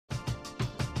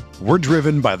We're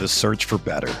driven by the search for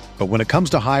better. But when it comes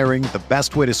to hiring, the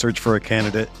best way to search for a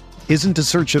candidate isn't to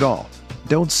search at all.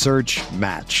 Don't search,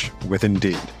 match with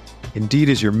Indeed. Indeed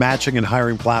is your matching and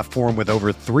hiring platform with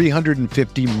over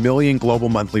 350 million global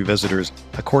monthly visitors,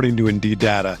 according to Indeed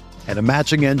data, and a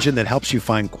matching engine that helps you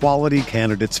find quality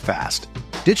candidates fast.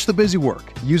 Ditch the busy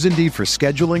work. Use Indeed for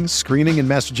scheduling, screening, and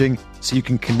messaging so you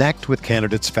can connect with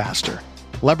candidates faster.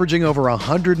 Leveraging over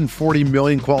 140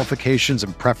 million qualifications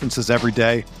and preferences every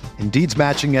day, Indeed's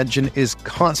matching engine is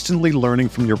constantly learning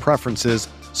from your preferences,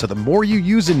 so the more you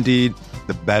use Indeed,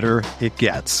 the better it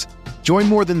gets. Join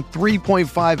more than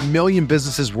 3.5 million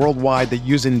businesses worldwide that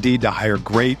use Indeed to hire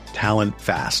great talent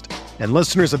fast. And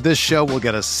listeners of this show will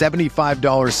get a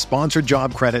 $75 sponsored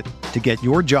job credit to get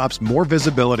your jobs more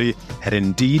visibility at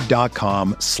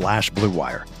Indeed.com/Blue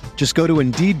Wire. Just go to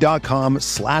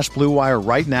Indeed.com/Blue Wire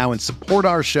right now and support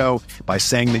our show by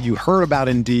saying that you heard about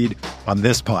Indeed on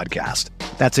this podcast.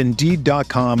 That's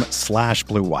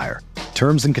Indeed.com/Blue Wire.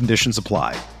 Terms and conditions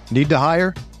apply. Need to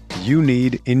hire? You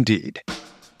need Indeed.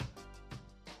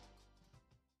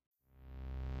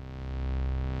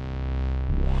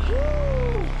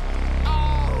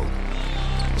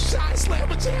 Shot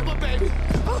slammer jammer, baby.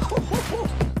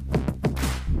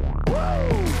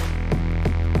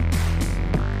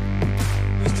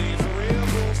 This team's for real,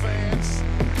 Bulls fans.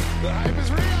 The hype is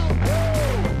real.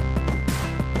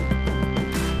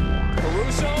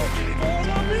 Caruso, for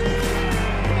the lead.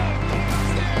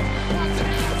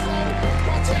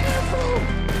 Watch the afro.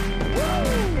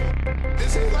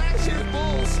 This is last year's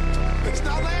Bulls. It's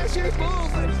not last year's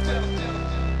Bulls, ladies and gentlemen.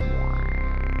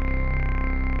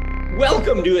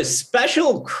 Welcome to a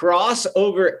special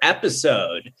crossover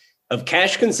episode of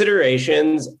Cash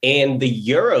Considerations and the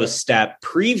Eurostep,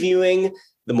 previewing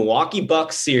the Milwaukee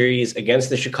Bucks series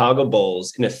against the Chicago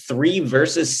Bulls in a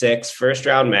 3-6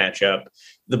 first-round matchup.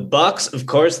 The Bucks, of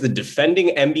course, the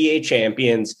defending NBA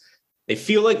champions, they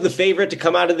feel like the favorite to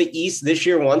come out of the East this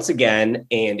year once again,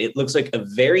 and it looks like a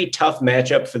very tough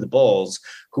matchup for the Bulls,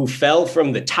 who fell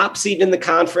from the top seed in the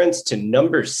conference to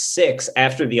number 6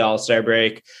 after the All-Star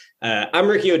break. I'm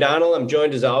Ricky O'Donnell. I'm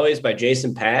joined as always by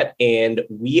Jason Patt, and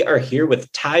we are here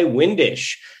with Ty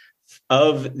Windish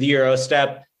of the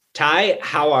Eurostep. Ty,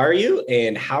 how are you?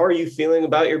 And how are you feeling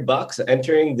about your Bucks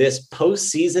entering this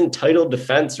postseason title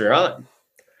defense run?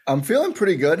 I'm feeling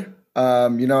pretty good.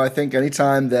 I think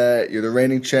anytime that you're the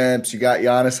reigning champs, you got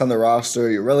Giannis on the roster,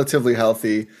 you're relatively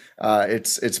healthy.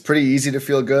 It's pretty easy to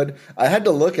feel good. I had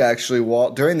to look actually,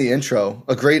 Walt, during the intro,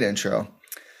 a great intro.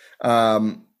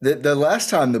 The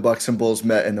last time the Bucks and Bulls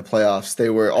met in the playoffs,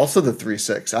 they were also the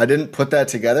 3-6. I didn't put that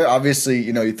together. Obviously,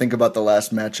 you think about the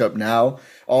last matchup now,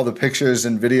 all the pictures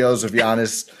and videos of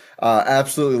Giannis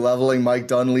absolutely leveling Mike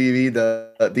Dunleavy,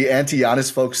 the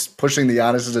anti-Giannis folks pushing the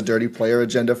Giannis as a dirty player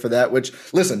agenda for that, which,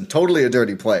 listen, totally a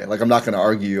dirty play. Like, I'm not going to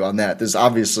argue on that. There's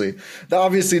obviously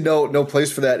no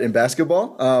place for that in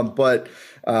basketball.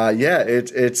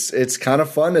 It's kind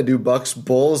of fun to do Bucks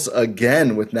Bulls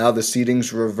again with now the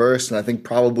seedings reversed, and I think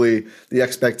probably the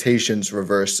expectations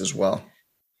reversed as well.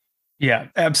 Yeah,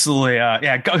 absolutely.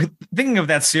 Thinking of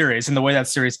that series and the way that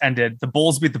series ended, the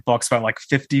Bulls beat the Bucks by like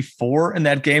 54 in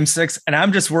that game 6. And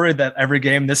I'm just worried that every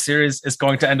game this series is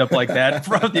going to end up like that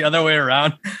from the other way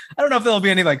around. I don't know if there'll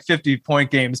be any like 50-point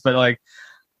games, but like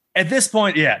at this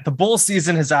point, the Bulls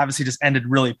season has obviously just ended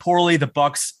really poorly. The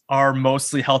Bucks are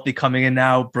mostly healthy coming in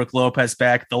now. Brook Lopez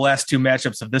back. The last 2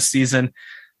 matchups of this season,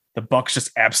 the Bucks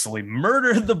just absolutely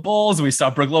murdered the Bulls. We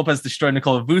saw Brook Lopez destroy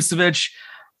Nikola Vucevic.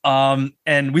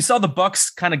 And we saw the Bucks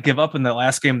kind of give up in the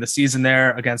last game of the season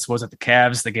there against, the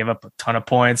Cavs. They gave up a ton of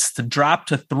points to drop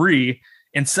to 3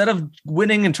 instead of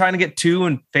winning and trying to get 2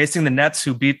 and facing the Nets,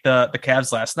 who beat the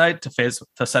Cavs last night to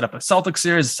set up a Celtics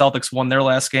series. The Celtics won their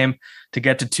last game to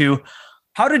get to 2.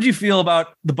 How did you feel about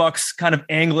the Bucks kind of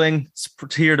angling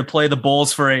here to play the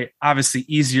Bulls for a obviously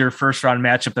easier first round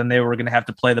matchup than they were going to have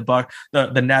to play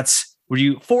the Nets? Were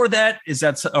you for that?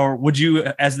 Or would you,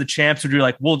 as the champs, would you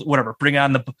like, well, whatever, bring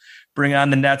on the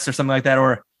Nets or something like that?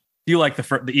 Or do you like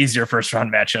the easier first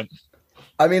round matchup?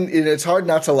 I mean, it's hard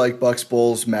not to like Bucks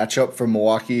Bulls matchup for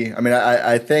Milwaukee. I mean,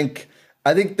 I think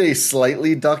they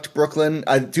slightly ducked Brooklyn.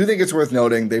 I do think it's worth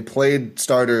noting they played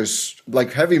starters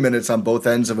like heavy minutes on both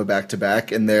ends of a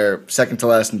back-to-back in their second to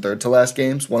last and third to last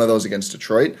games. One of those against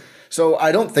Detroit. So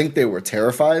I don't think they were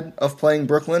terrified of playing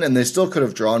Brooklyn, and they still could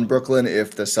have drawn Brooklyn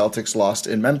if the Celtics lost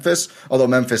in Memphis, although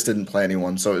Memphis didn't play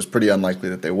anyone, so it was pretty unlikely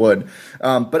that they would.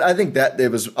 But I think that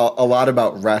it was a lot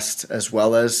about rest as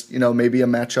well as, maybe a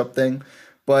matchup thing.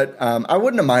 But I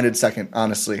wouldn't have minded second,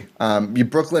 honestly.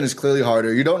 Brooklyn is clearly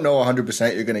harder. You don't know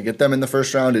 100% you're going to get them in the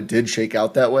first round. It did shake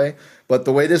out that way. But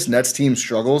the way this Nets team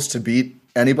struggles to beat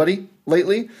anybody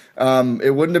lately,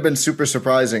 it wouldn't have been super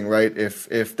surprising, right,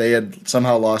 if they had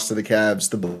somehow lost to the Cavs,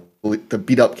 the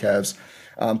beat-up Cavs.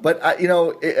 But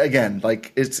again,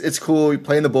 like it's cool. You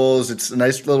playing the Bulls. It's a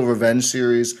nice little revenge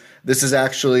series. This is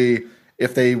actually,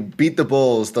 if they beat the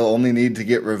Bulls, they'll only need to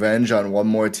get revenge on one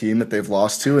more team that they've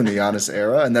lost to in the Giannis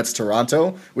era, and that's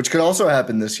Toronto, which could also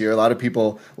happen this year. A lot of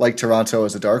people like Toronto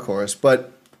as a dark horse,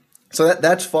 but so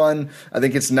that's fun. I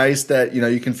think it's nice that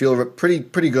you can feel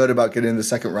pretty good about getting in the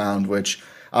second round, which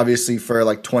obviously for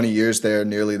like 20 years there,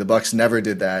 nearly the Bucks never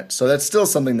did that. So that's still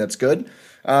something that's good.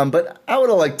 But I would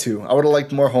have liked to. I would have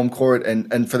liked more home court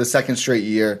and for the second straight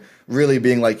year, really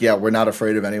being like, yeah, we're not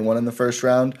afraid of anyone in the first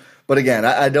round. But again,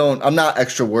 I'm not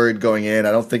extra worried going in.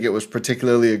 I don't think it was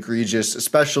particularly egregious,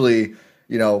 especially,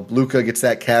 Luka gets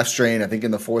that calf strain, I think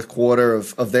in the fourth quarter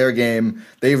of their game.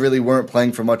 They really weren't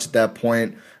playing for much at that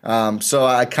point. So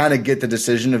I kind of get the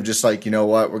decision of just like, you know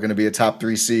what, we're going to be a top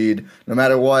 3 seed. No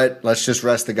matter what, let's just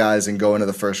rest the guys and go into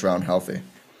the first round healthy.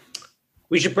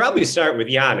 We should probably start with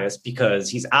Giannis because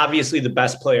he's obviously the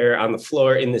best player on the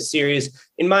floor in this series.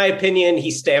 In my opinion,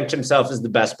 he stamped himself as the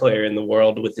best player in the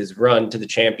world with his run to the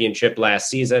championship last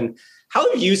season. How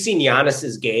have you seen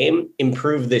Giannis's game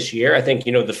improve this year? I think,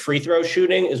 the free throw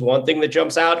shooting is one thing that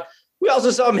jumps out. We also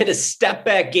saw him hit a step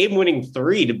back game-winning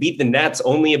 3 to beat the Nets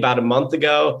only about a month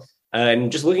ago.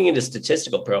 And just looking at his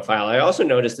statistical profile, I also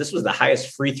noticed this was the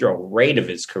highest free throw rate of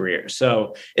his career.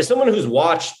 So as someone who's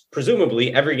watched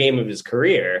presumably every game of his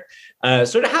career,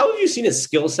 sort of how have you seen his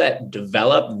skill set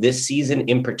develop this season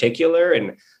in particular?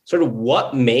 And sort of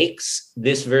what makes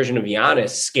this version of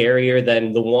Giannis scarier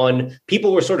than the one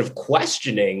people were sort of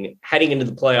questioning heading into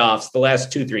the playoffs the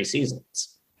last 2-3 seasons?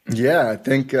 Yeah, I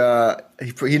think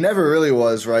he never really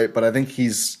was, right? But I think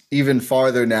he's even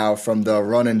farther now from the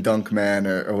run and dunk man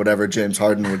or whatever James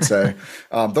Harden would say.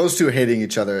 Those two hating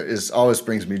each other always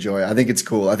brings me joy. I think it's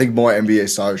cool. I think more NBA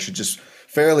stars should just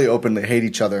fairly openly hate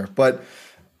each other. But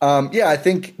I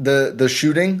think the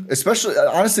shooting, especially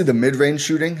honestly the mid-range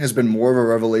shooting, has been more of a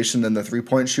revelation than the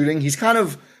three-point shooting. He's kind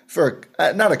of, for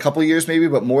not a couple years maybe,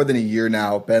 but more than a year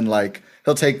now, been like,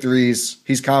 he'll take threes.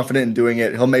 He's confident in doing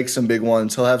it. He'll make some big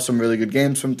ones. He'll have some really good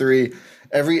games from 3.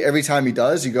 Every time he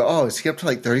does, you go, oh, is he up to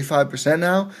like 35%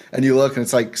 now? And you look and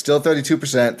it's like still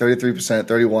 32%, 33%,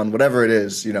 31, whatever it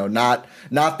is, not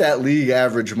that league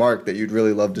average mark that you'd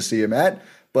really love to see him at.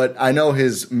 But I know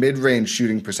his mid-range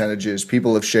shooting percentages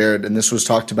people have shared, and this was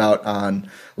talked about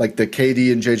on like the KD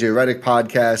and JJ Redick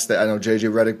podcast. That I know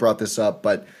JJ Redick brought this up,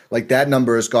 but like that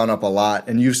number has gone up a lot.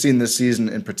 And you've seen this season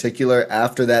in particular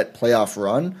after that playoff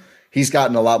run, he's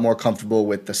gotten a lot more comfortable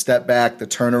with the step back, the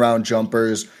turnaround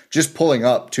jumpers, just pulling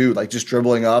up too, like just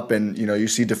dribbling up, and you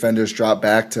see defenders drop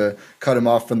back to cut him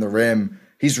off from the rim.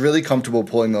 He's really comfortable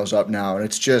pulling those up now, and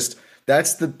it's just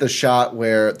that's the shot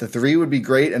where the 3 would be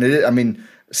great, and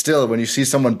still, when you see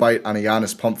someone bite on a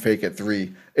Giannis pump fake at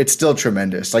 3, it's still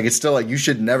tremendous. Like, it's still like, you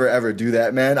should never, ever do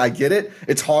that, man. I get it.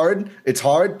 It's hard.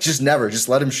 Just never. Just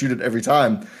let him shoot it every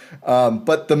time.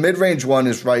 But the mid-range one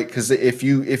is right, because if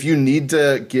you need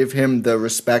to give him the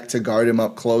respect to guard him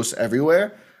up close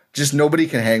everywhere, just nobody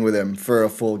can hang with him for a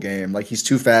full game. Like, he's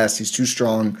too fast. He's too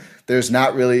strong. There's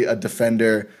not really a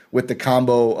defender with the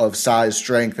combo of size,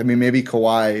 strength. I mean, maybe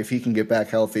Kawhi, if he can get back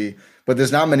healthy. But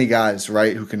there's not many guys,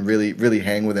 right, who can really, really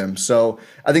hang with him. So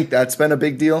I think that's been a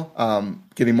big deal,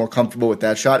 getting more comfortable with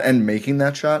that shot and making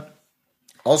that shot.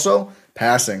 Also,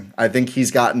 passing. I think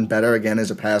he's gotten better again as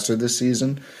a passer this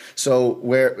season. So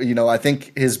I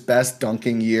think his best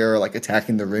dunking year, like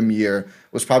attacking the rim year,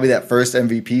 was probably that first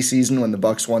MVP season when the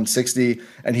Bucks won 60,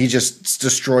 and he just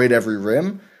destroyed every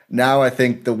rim. Now I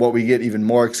think that what we get even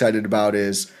more excited about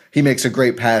is he makes a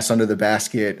great pass under the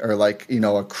basket, or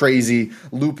a crazy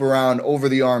loop around over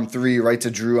the arm 3 right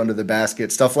to Drew under the basket,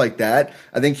 stuff like that.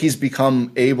 I think he's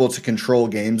become able to control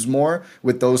games more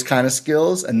with those kind of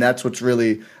skills. And that's what's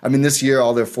really, this year,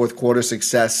 all their fourth quarter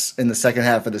success in the second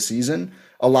half of the season,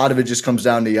 a lot of it just comes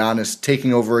down to Giannis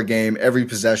taking over a game every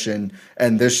possession.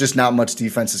 And there's just not much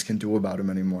defenses can do about him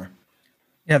anymore.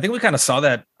 Yeah, I think we kind of saw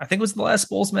that. I think it was the last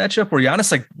Bulls matchup where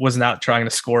Giannis was not trying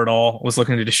to score at all, was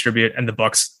looking to distribute, and the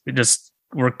Bucks just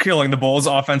were killing the Bulls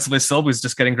offensively still. He was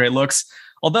just getting great looks.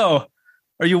 Although,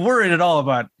 are you worried at all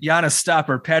about Giannis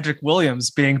stopper Patrick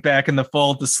Williams being back in the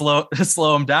fold to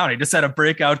slow him down? He just had a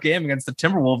breakout game against the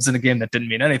Timberwolves in a game that didn't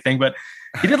mean anything, but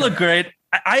he did look great.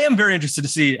 I am very interested to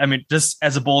see. Just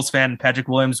as a Bulls fan, Patrick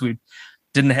Williams, we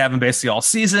didn't have him basically all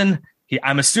season.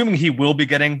 I'm assuming he will be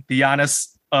getting the Giannis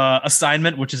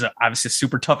assignment, which is obviously a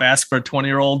super tough ask for a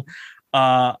 20-year-old.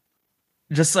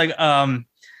 Just like, I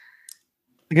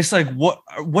guess like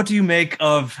what do you make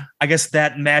of, I guess,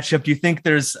 that matchup? Do you think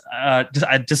there's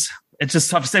it's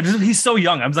just tough to say because he's so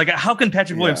young. I was like, how can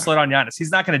Patrick Williams slow down Giannis? He's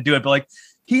not going to do it, but like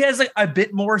he has like a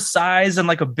bit more size and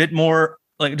like a bit more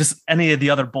like just any of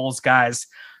the other Bulls guys.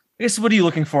 I guess what are you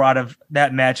looking for out of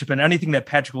that matchup and anything that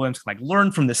Patrick Williams can like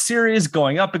learn from the series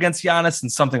going up against Giannis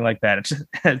and something like that?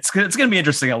 It's going to be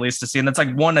interesting at least to see. And that's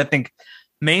like one, I think,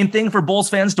 main thing for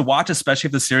Bulls fans to watch, especially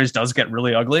if the series does get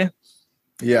really ugly.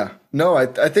 Yeah, no, I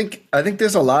think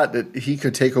there's a lot that he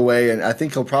could take away, and I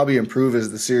think he'll probably improve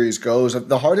as the series goes.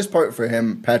 The hardest part for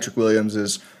him, Patrick Williams,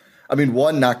 is, I mean,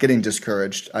 one, not getting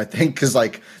discouraged. I think because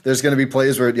like there's going to be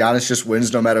plays where Giannis just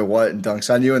wins no matter what and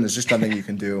dunks on you, and there's just nothing you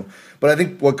can do. But I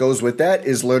think what goes with that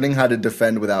is learning how to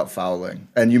defend without fouling.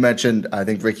 And you mentioned, I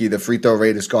think, Ricky, the free throw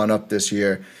rate has gone up this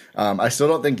year. I still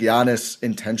don't think Giannis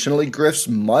intentionally grifts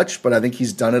much, but I think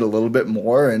he's done it a little bit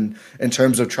more in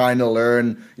terms of trying to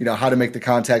learn, how to make the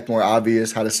contact more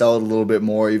obvious, how to sell it a little bit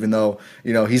more, even though,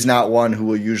 he's not one who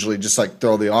will usually just like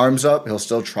throw the arms up. He'll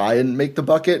still try and make the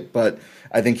bucket, but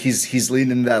I think he's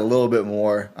leaning into that a little bit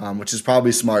more, which is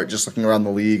probably smart, just looking around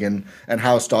the league and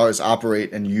how stars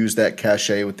operate and use that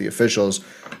cachet with the officials.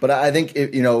 But I think,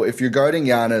 if you're guarding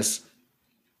Giannis,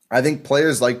 I think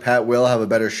players like Pat will have a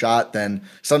better shot than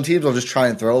some teams will just try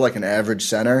and throw like an average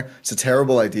center. It's a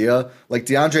terrible idea. Like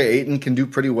DeAndre Ayton can do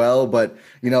pretty well, but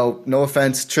no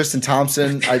offense, Tristan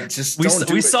Thompson, I just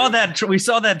we saw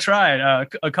that try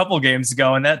a couple games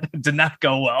ago, and that did not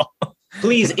go well.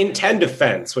 Please intend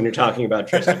defense when you're talking about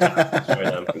Tristan Thompson, as far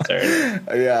as I'm concerned.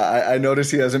 Yeah, I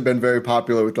noticed he hasn't been very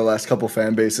popular with the last couple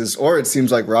fan bases, or it seems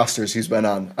like rosters he's been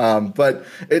on. But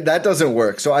that doesn't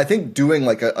work. So I think doing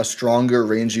like a stronger,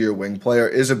 rangier wing player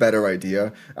is a better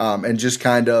idea, and just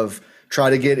kind of try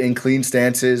to get in clean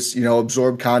stances,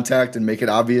 absorb contact and make it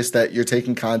obvious that you're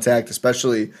taking contact,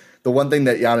 especially. The one thing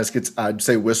that Giannis gets, I'd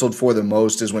say, whistled for the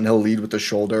most is when he'll lead with the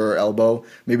shoulder or elbow,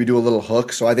 maybe do a little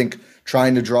hook. So I think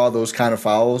trying to draw those kind of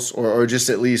fouls or just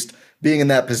at least being in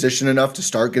that position enough to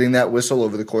start getting that whistle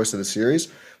over the course of the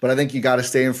series. But I think you got to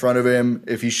stay in front of him.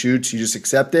 If he shoots, you just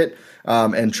accept it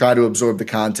and try to absorb the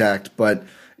contact. But,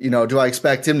 do I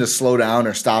expect him to slow down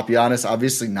or stop Giannis?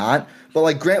 Obviously not. But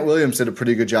like Grant Williams did a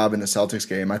pretty good job in the Celtics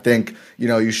game. I think,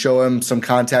 you show him some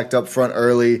contact up front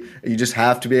early. You just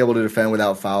have to be able to defend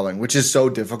without fouling, which is so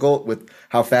difficult with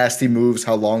how fast he moves,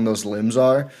 how long those limbs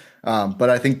are. But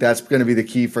I think that's going to be the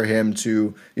key for him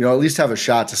to, at least have a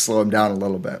shot to slow him down a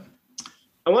little bit.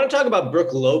 I want to talk about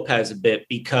Brook Lopez a bit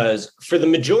because for the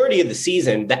majority of the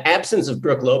season, the absence of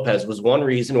Brook Lopez was one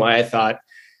reason why I thought,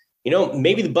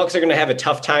 maybe the Bucks are going to have a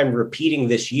tough time repeating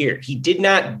this year. He did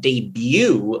not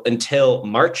debut until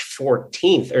March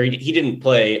 14th, or he didn't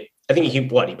play. I think he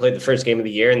played the first game of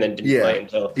the year and then didn't play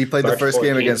until he played March the first 14th.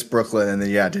 game against Brooklyn and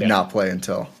then did not play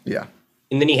until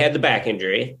And then he had the back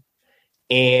injury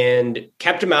and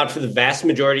kept him out for the vast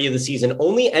majority of the season,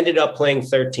 only ended up playing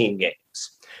 13 games.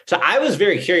 So I was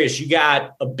very curious. You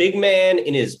got a big man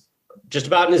just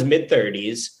about in his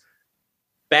mid-30s,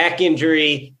 back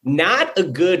injury, not a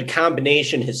good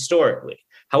combination historically.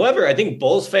 However, I think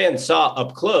Bulls fans saw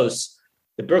up close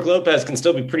that Brook Lopez can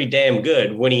still be pretty damn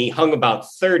good when he hung about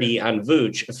 30 on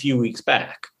Vooch a few weeks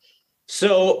back.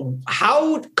 So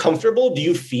how comfortable do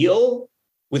you feel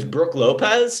with Brook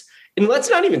Lopez? And let's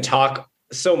not even talk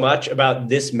so much about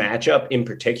this matchup in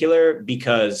particular,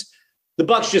 because the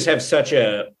Bucks just have such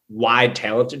a wide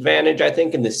talent advantage, I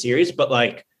think, in this series. But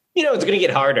it's going to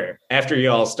get harder after you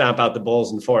all stomp out the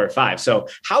Bulls in 4 or 5. So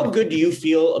how good do you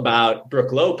feel about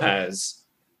Brook Lopez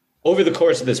over the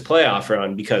course of this playoff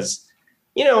run? Because,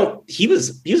 he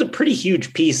was a pretty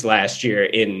huge piece last year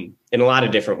in a lot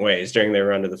of different ways during their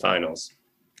run to the finals.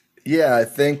 Yeah, I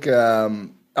think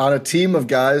on a team of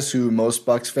guys who most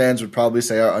Bucks fans would probably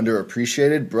say are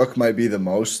underappreciated, Brook might be the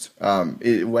most,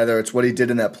 whether it's what he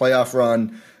did in that playoff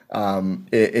run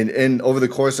in over the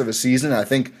course of a season. I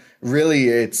think really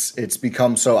it's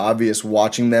become so obvious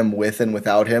watching them with and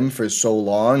without him for so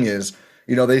long is,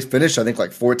 they finished, I think,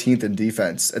 like 14th in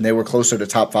defense, and they were closer to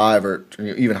top 5 or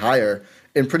even higher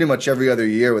in pretty much every other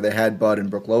year where they had Bud and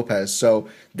Brook Lopez. So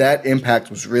that impact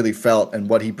was really felt and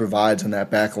what he provides on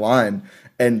that back line.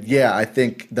 And I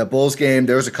think the Bulls game,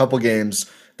 there was a couple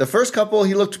games. The first couple,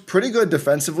 he looked pretty good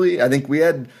defensively. I think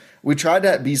we tried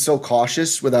to be so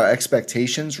cautious with our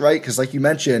expectations, right? Because like you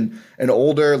mentioned, an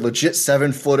older, legit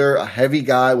 7-footer, a heavy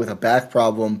guy with a back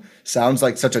problem sounds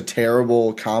like such a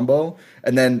terrible combo.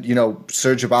 And then,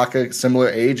 Serge Ibaka, similar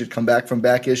age, had come back from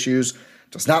back issues.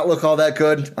 Does not look all that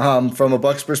good from a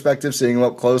Bucks perspective, seeing him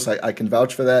up close. I can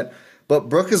vouch for that. But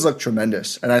Brook has looked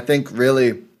tremendous. And I think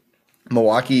really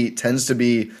Milwaukee tends to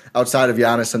be, outside of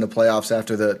Giannis in the playoffs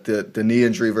after the knee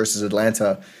injury versus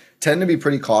Atlanta, tend to be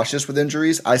pretty cautious with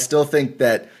injuries. I still think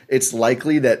that it's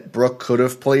likely that Brook could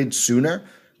have played sooner,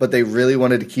 but they really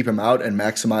wanted to keep him out and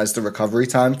maximize the recovery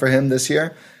time for him this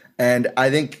year. And I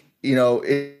think,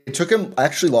 it took him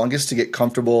actually longest to get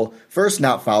comfortable. First,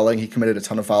 not fouling. He committed a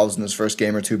ton of fouls in his first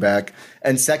game or two back.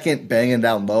 And second, banging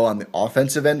down low on the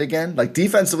offensive end again. Like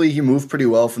defensively, he moved pretty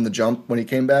well from the jump when he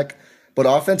came back. But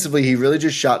offensively, he really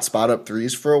just shot spot-up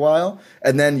threes for a while.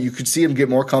 And then you could see him get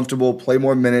more comfortable, play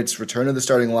more minutes, return to the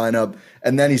starting lineup.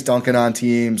 And then he's dunking on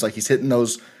teams. Like he's hitting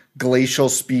those glacial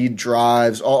speed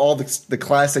drives, all the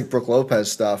classic Brook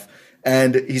Lopez stuff.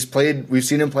 And we've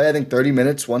seen him play, I think, 30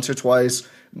 minutes once or twice,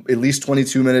 at least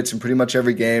 22 minutes in pretty much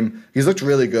every game. He's looked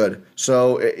really good.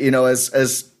 So,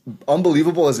 as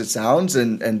unbelievable as it sounds,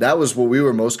 and that was what we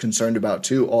were most concerned about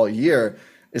too all year,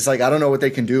 it's like, I don't know what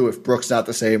they can do if Brook's not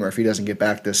the same or if he doesn't get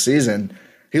back this season.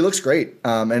 He looks great.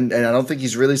 And I don't think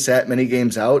he's really sat many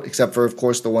games out, except for, of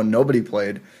course, the one nobody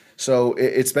played. So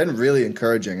it's been really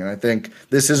encouraging. And I think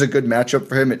this is a good matchup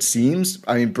for him, it seems.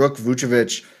 I mean, Brook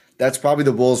Vucevic, that's probably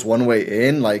the Bulls' one way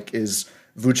in, is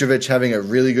Vucevic having a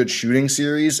really good shooting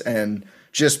series and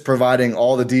just providing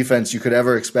all the defense you could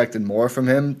ever expect and more from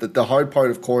him. The hard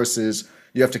part, of course, is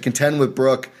you have to contend with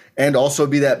Brook and also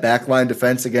be that backline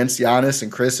defense against Giannis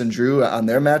and Chris and Drew on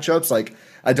their matchups. Like,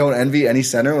 I don't envy any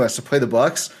center who has to play the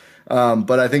Bucks.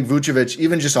 But I think Vucevic,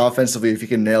 even just offensively, if he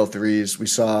can nail threes, we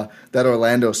saw that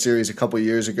Orlando series a couple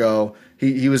years ago.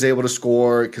 He was able to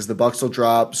score because the Bucks will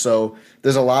drop. So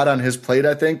there's a lot on his plate,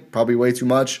 I think, probably way too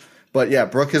much. But yeah,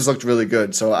 Brook has looked really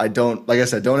good. So don't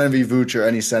envy Vooch or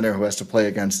any center who has to play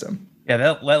against him. Yeah,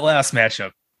 that last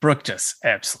matchup, Brook just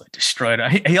absolutely destroyed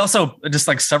it. He also, just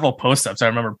like several post-ups, I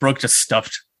remember Brook just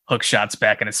stuffed hook shots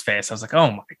back in his face. I was like,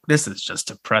 oh my, this is just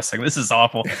depressing. This is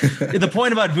awful. The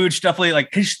point about Vooch, definitely, like,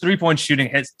 his 3-point shooting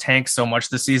has tanked so much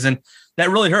this season. That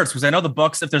really hurts, because I know the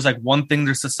Bucks, if there's like one thing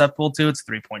they're susceptible to, it's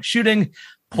 3-point shooting,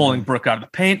 pulling Brook out of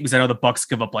the paint, because I know the Bucks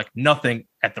give up like nothing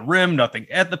at the rim, nothing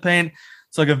at the paint.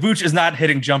 So like, if Vooch is not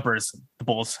hitting jumpers, the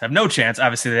Bulls have no chance.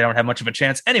 Obviously, they don't have much of a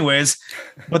chance anyways,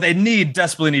 but they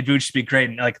desperately need Vooch to be great.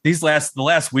 And like the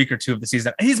last week or two of the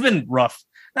season, he's been rough.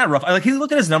 Not rough. I he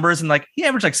look at his numbers, and like he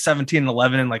averaged like 17 and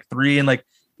 11 and like 3, and like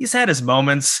he's had his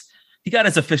moments. He got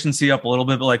his efficiency up a little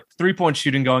bit, but like 3-point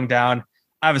shooting going down.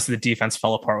 Obviously, the defense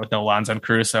fell apart with no Lonzo and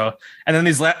Caruso. And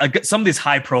then some of these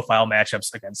high profile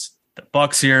matchups against the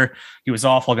Bucks here, he was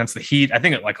awful against the Heat. I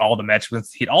think like all the matchups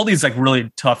against the Heat, all these like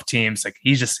really tough teams, like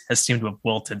he just has seemed to have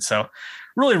wilted. So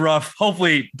really rough.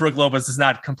 Hopefully, Brook Lopez does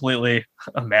not completely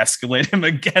emasculate him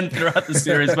again throughout the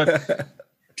series, but.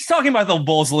 Just talking about the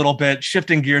Bulls a little bit,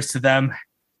 shifting gears to them.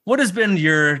 What has been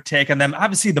your take on them?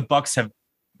 Obviously, the Bucks have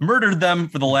murdered them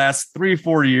for the last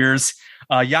 3-4 years.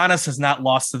 Giannis has not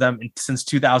lost to them since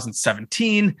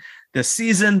 2017. This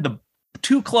season, the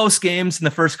 2 close games in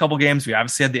the first couple games. We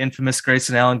obviously had the infamous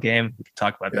Grayson Allen game. We can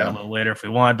talk about that a little later if we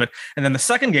want. And then the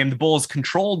second game, the Bulls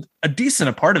controlled a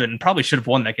decent part of it and probably should have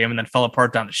won that game, and then fell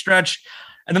apart down the stretch.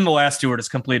 And then the last 2 were just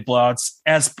complete blowouts,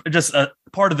 as just a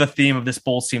part of the theme of this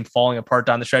Bulls team falling apart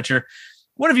down the stretch here.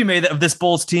 What have you made of this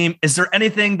Bulls team? Is there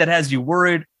anything that has you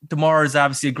worried? DeMar is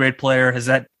obviously a great player, has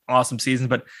that awesome season,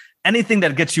 but anything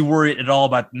that gets you worried at all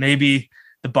about maybe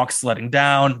the Bucks letting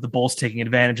down, the Bulls taking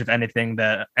advantage of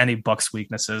any Bucks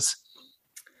weaknesses?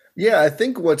 Yeah, I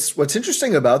think what's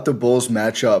interesting about the Bulls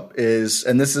matchup is,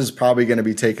 and this is probably going to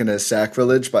be taken as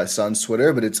sacrilege by Suns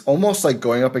Twitter, but it's almost like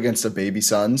going up against the baby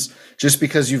Suns, just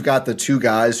because you've got the 2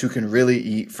 guys who can really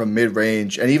eat from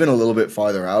mid-range and even a little bit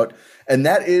farther out. And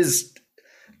that is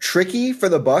tricky for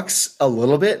the Bucks a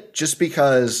little bit, just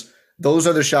because those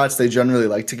are the shots they generally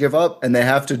like to give up, and they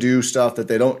have to do stuff that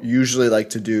they don't usually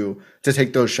like to do to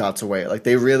take those shots away. Like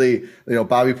they really,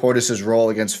 Bobby Portis's role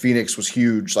against Phoenix was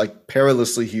huge, like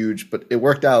perilously huge, but it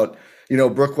worked out.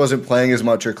 Brook wasn't playing as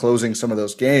much or closing some of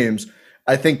those games.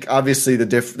 I think obviously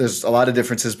there's a lot of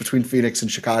differences between Phoenix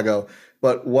and Chicago,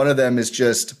 but one of them is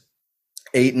just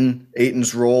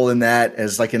Ayton's role in that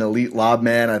as like an elite lob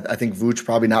man. I think Vooch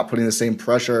probably not putting the same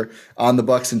pressure on the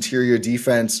Bucks' interior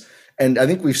defense. And I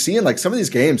think we've seen like some of these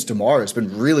games, DeMar has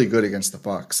been really good against the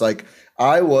Bucks. Like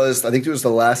I think it was the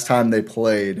last time they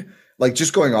played, like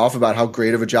just going off about how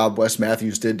great of a job Wes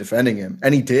Matthews did defending him.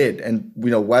 And he did. And,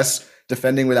 Wes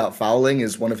defending without fouling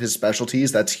is one of his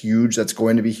specialties. That's huge. That's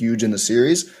going to be huge in the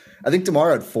series. I think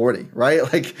DeMar had 40, right?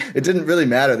 Like it didn't really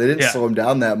matter. They didn't slow him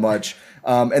down that much.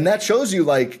 And that shows you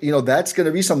that's going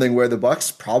to be something where the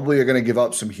Bucks probably are going to give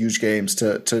up some huge games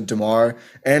to DeMar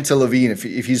and to LaVine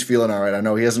if he's feeling all right. I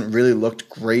know he hasn't really looked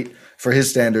great for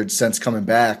his standards since coming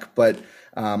back. But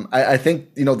I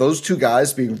think, those two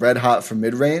guys being red hot from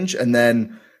mid-range, and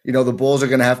then, the Bulls are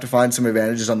going to have to find some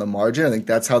advantages on the margin. I think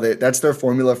that's their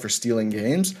formula for stealing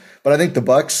games. But I think the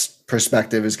Bucks'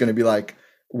 perspective is going to be like,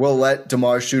 we'll let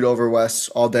DeMar shoot over Wes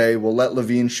all day. We'll let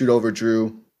LaVine shoot over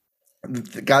Drew.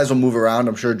 The guys will move around.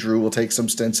 I'm sure Drew will take some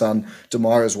stints on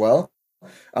DeMar as well.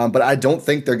 But I don't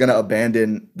think they're going to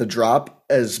abandon the drop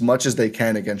as much as they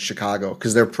can against Chicago,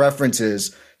 because their preference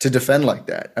is to defend like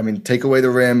that. I mean, take away the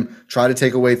rim, try to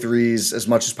take away threes as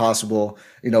much as possible.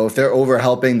 If they're over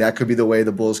helping, that could be the way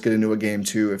the Bulls get into a game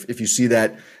too. If you see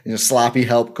that, sloppy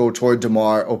help go toward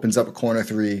DeMar, opens up a corner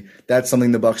three, that's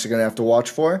something the Bucks are going to have to watch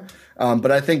for.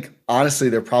 But I think, honestly,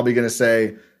 they're probably going to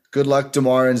say, good luck,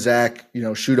 DeMar and Zach.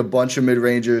 Shoot a bunch of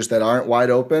mid-rangers that aren't wide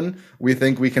open. We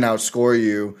think we can outscore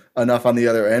you enough on the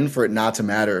other end for it not to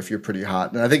matter if you're pretty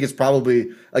hot. And I think it's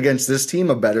probably, against this team,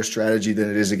 a better strategy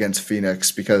than it is against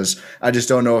Phoenix, because I just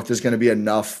don't know if there's going to be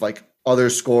enough other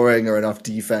scoring or enough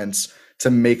defense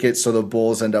to make it so the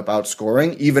Bulls end up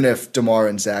outscoring, even if DeMar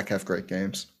and Zach have great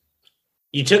games.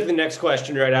 You took the next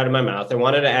question right out of my mouth. I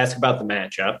wanted to ask about the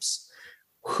matchups.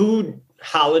 Who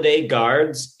Holiday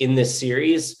guards in this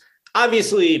series?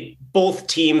 Obviously, both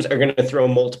teams are going to throw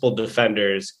multiple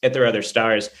defenders at their other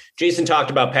stars. Jason talked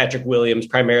about Patrick Williams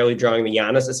primarily drawing the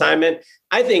Giannis assignment.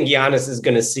 I think Giannis is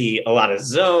going to see a lot of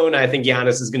zone. I think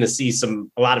Giannis is going to see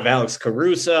a lot of Alex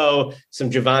Caruso, some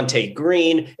Javonte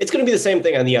Green. It's going to be the same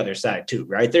thing on the other side too,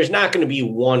 right? There's not going to be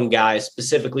one guy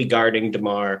specifically guarding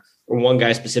DeMar or one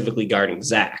guy specifically guarding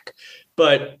Zach.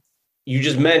 But you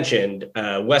just mentioned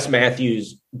Wes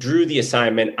Matthews drew the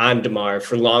assignment on DeMar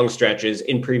for long stretches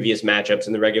in previous matchups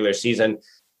in the regular season.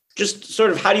 Just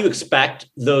sort of how do you expect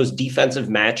those defensive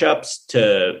matchups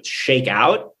to shake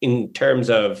out in terms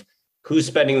of who's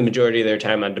spending the majority of their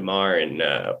time on DeMar and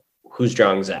who's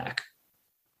drawing Zach?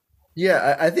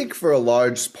 Yeah, I think for a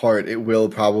large part, it will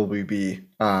probably be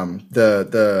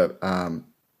the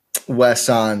Wes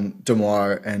on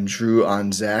DeMar and Drew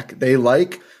on Zach. They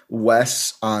like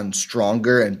Wes on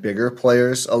stronger and bigger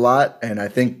players a lot, and I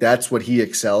think that's what he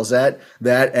excels at.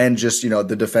 That and just,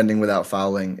 the defending without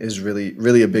fouling is really,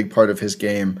 really a big part of his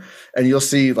game. And you'll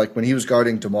see, when he was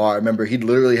guarding DeMar, I remember he'd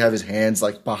literally have his hands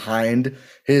behind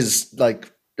his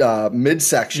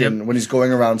midsection when he's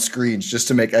going around screens, just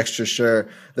to make extra sure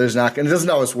there's not, and it doesn't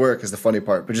always work is the funny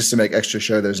part, but just to make extra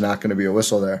sure there's not going to be a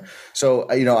whistle there. So,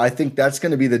 I think that's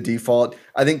going to be the default.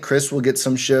 I think Chris will get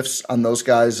some shifts on those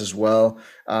guys as well.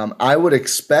 I would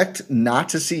expect not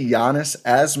to see Giannis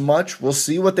as much. We'll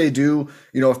see what they do.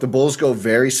 If the Bulls go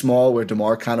very small where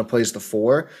DeMar kind of plays the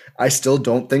 4, I still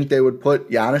don't think they would put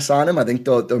Giannis on him. I think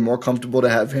they're more comfortable to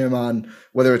have him on,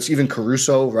 whether it's even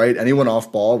Caruso, right? Anyone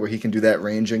off ball where he can do that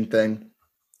ranging thing.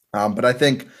 But I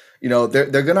think, they're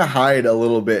going to hide a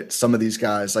little bit some of these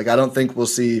guys. I don't think we'll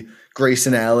see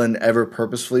Grayson Allen ever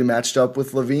purposefully matched up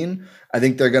with LaVine. I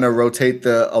think they're going to rotate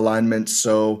the alignment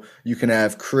so you can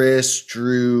have Chris,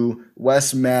 Drew,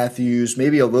 Wes Matthews,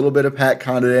 maybe a little bit of Pat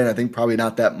Connaughton. I think probably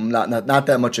not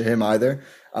that much of him either.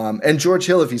 And George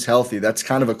Hill, if he's healthy, that's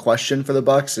kind of a question for the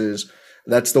Bucks.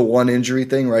 That's the one injury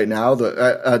thing right now,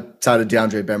 outside of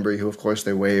DeAndre Bembry, who of course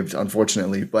they waived,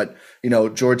 unfortunately. But,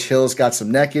 George Hill's got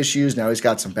some neck issues. Now he's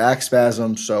got some back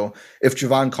spasms. So if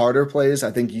Javon Carter plays,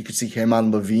 I think you could see him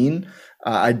on LaVine.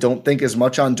 I don't think as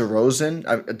much on DeRozan.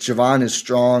 Javon is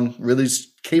strong, really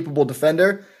capable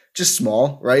defender, just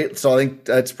small, right? So I think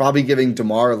that's probably giving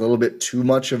DeMar a little bit too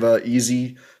much of an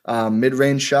easy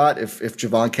mid-range shot if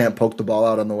Javon can't poke the ball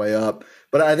out on the way up.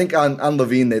 But I think on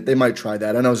LaVine, they might try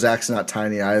that. I know Zach's not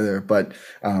tiny either, but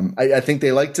I think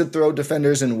they like to throw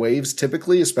defenders in waves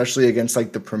typically, especially against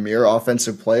the premier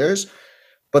offensive players.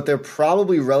 But they're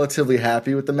probably relatively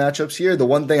happy with the matchups here. The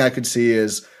one thing I could see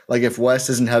is, if Wes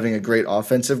isn't having a great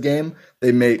offensive game,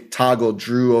 they may toggle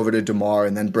Drew over to DeMar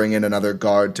and then bring in another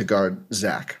guard to guard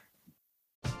Zach.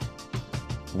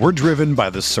 We're driven by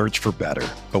the search for better.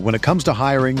 But when it comes to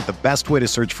hiring, the best way to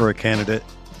search for a candidate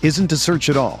isn't to search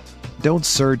at all. Don't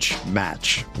search,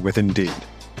 match with Indeed.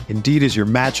 Indeed is your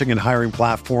matching and hiring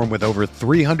platform with over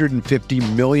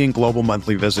 350 million global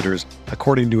monthly visitors,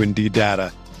 according to Indeed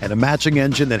data, and a matching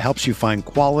engine that helps you find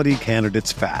quality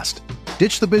candidates fast.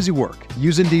 Ditch the busy work.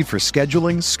 Use Indeed for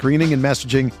scheduling, screening, and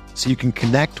messaging so you can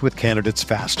connect with candidates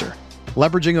faster.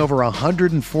 Leveraging over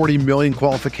 140 million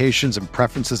qualifications and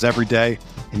preferences every day,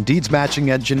 Indeed's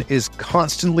matching engine is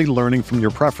constantly learning from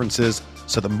your preferences,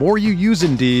 so the more you use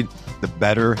Indeed, the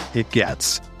better it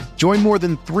gets. Join more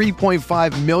than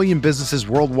 3.5 million businesses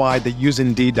worldwide that use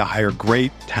Indeed to hire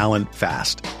great talent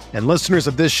fast. And listeners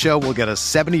of this show will get a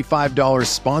 $75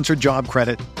 sponsored job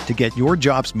credit to get your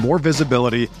jobs more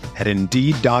visibility at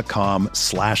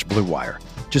Indeed.com/Blue Wire.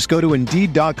 Just go to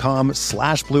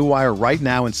Indeed.com/Blue Wire right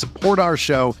now and support our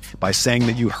show by saying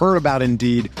that you heard about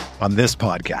Indeed on this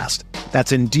podcast.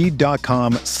 That's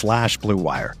Indeed.com/Blue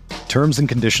Wire. Terms and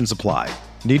conditions apply.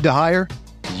 Need to hire?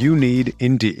 You need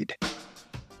Indeed.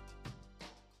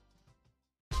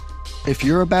 If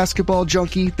you're a basketball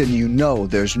junkie, then you know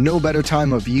there's no better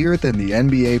time of year than the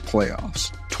NBA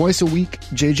playoffs. Twice a week,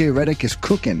 JJ Redick is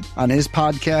cooking on his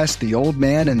podcast, The Old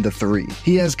Man and the Three.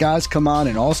 He has guys come on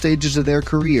in all stages of their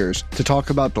careers to talk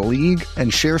about the league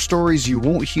and share stories you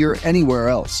won't hear anywhere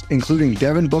else, including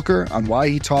Devin Booker on why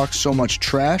he talks so much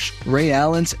trash, Ray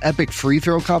Allen's epic free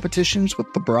throw competitions with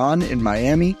LeBron in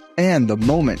Miami, and the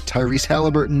moment Tyrese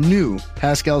Halliburton knew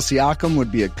Pascal Siakam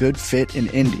would be a good fit in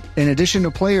Indy. In addition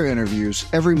to player interviews,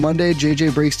 every Monday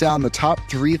JJ breaks down the top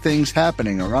 3 things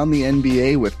happening around the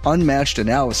NBA with unmatched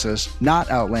analysis, not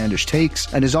outlandish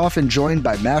takes, and is often joined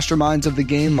by masterminds of the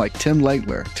game like Tim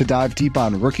Legler to dive deep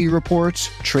on rookie reports,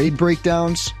 trade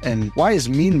breakdowns, and why is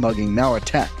mean mugging now a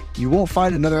tech? You won't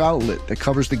find another outlet that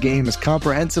covers the game as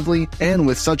comprehensively and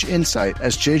with such insight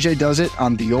as JJ does it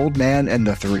on The Old Man and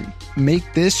the Three. Make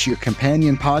this your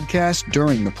companion podcast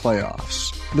during the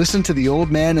playoffs. Listen to The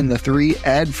Old Man and the Three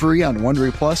ad-free on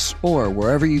Wondery Plus or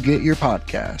wherever you get your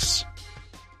podcasts.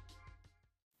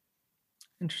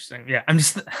 Interesting. Yeah, I'm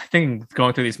just thinking,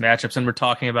 going through these matchups, and we're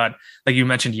talking about, like you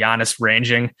mentioned, Giannis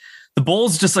ranging. The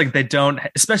Bulls just like they don't,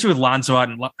 especially with Lonzo out,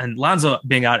 and Lonzo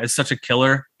being out is such a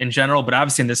killer in general, but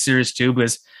obviously in this series too,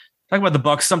 because talking about the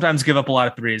Bucks sometimes give up a lot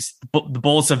of threes. The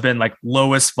Bulls have been like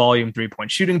lowest volume 3-point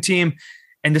shooting team.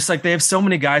 And just like they have so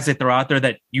many guys they throw out there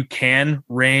that you can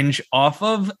range off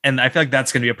of. And I feel like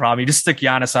that's going to be a problem. You just stick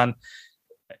Giannis on,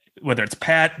 whether it's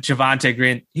Pat, Javonte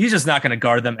Green, he's just not going to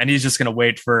guard them. And he's just going to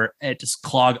wait for it, just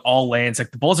clog all lanes.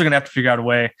 Like the Bulls are going to have to figure out a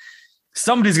way.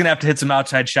 Somebody's going to have to hit some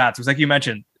outside shots. Because like you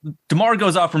mentioned, DeMar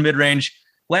goes off from mid-range.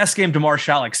 Last game, DeMar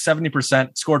shot like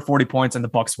 70%, scored 40 points, and the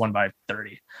Bucks won by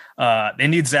 30. They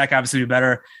need Zach obviously to be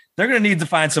better. They're going to need to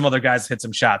find some other guys to hit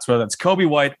some shots, whether it's Kobe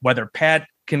White, whether Pat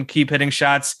can keep hitting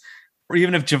shots, or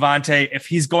even if Javonte, if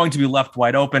he's going to be left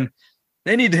wide open,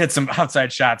 they need to hit some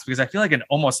outside shots, because I feel like in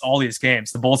almost all these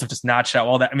games, the Bulls have just not shot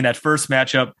well. That first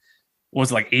matchup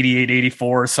was like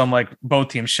 88-84. Some like both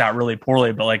teams shot really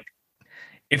poorly, but like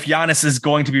if Giannis is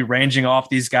going to be ranging off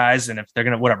these guys, and if they're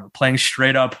going to, playing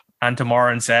straight up on DeMar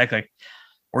and Zach, like,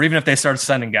 or even if they start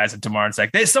sending guys at DeMar and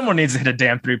Zach, someone needs to hit a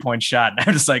damn 3-point shot. And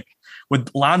I'm just like, with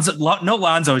Lonzo,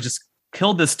 Lonzo just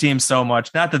killed this team so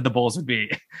much. Not that the Bulls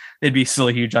they'd be still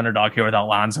a huge underdog here without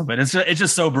Lonzo, but it's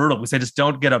just so brutal because they just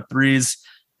don't get up threes.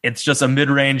 It's just a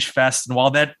mid-range fest. And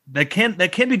while that can be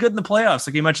good in the playoffs,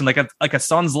 like you mentioned, like a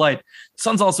Suns light,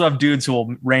 Suns also have dudes who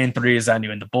will rain threes on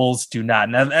you, and the Bulls do not.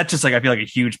 And that's just like, I feel like a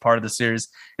huge part of the series,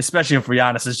 especially if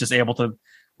Giannis is just able to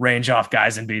range off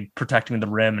guys and be protecting the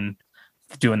rim and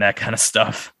doing that kind of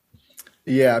stuff.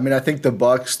 Yeah, I think the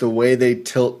Bucks, the way they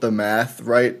tilt the math,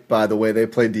 right, by the way they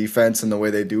play defense and the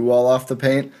way they do wall off the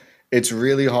paint, it's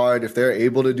really hard if they're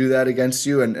able to do that against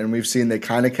you, and we've seen they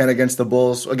kind of can against the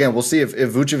Bulls. Again, we'll see if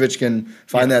Vucevic can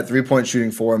find that 3-point shooting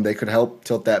for him. They could help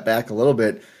tilt that back a little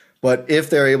bit. But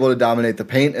if they're able to dominate the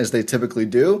paint as they typically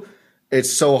do,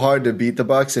 it's so hard to beat the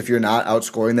Bucks if you're not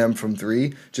outscoring them from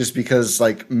three, just because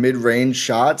like mid-range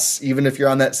shots, even if you're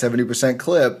on that 70%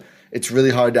 clip, it's really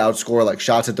hard to outscore like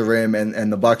shots at the rim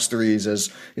and the Bucks threes, as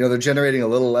they're generating a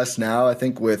little less now, I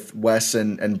think, with Wes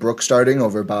and Brooke starting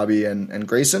over Bobby and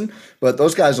Grayson. But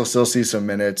those guys will still see some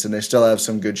minutes, and they still have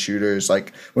some good shooters.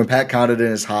 Like when Pat Connaughton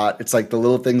is hot, it's like the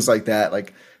little things like that.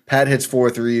 Like Pat hits 4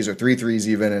 threes or 3 threes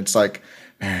even. And it's like,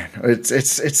 man,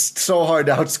 it's so hard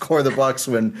to outscore the Bucks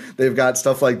when they've got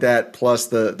stuff like that, plus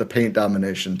the paint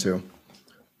domination too.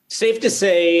 Safe to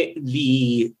say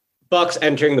the Bucks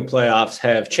entering the playoffs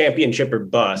have championship or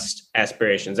bust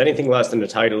aspirations. Anything less than a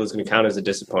title is going to count as a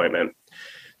disappointment.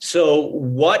 So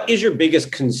what is your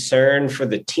biggest concern for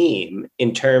the team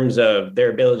in terms of their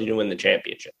ability to win the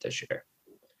championship this year?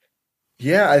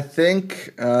 Yeah, I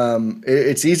think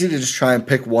it's easy to just try and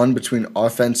pick one between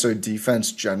offense or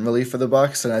defense generally for the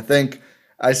Bucks. And I think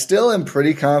I still am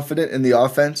pretty confident in the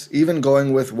offense. Even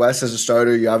going with Wes as a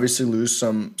starter, you obviously lose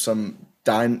some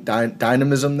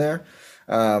dynamism there.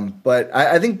 But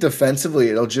I think defensively,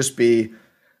 it'll just be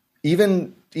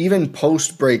even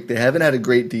post break. They haven't had a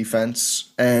great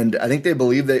defense, and I think they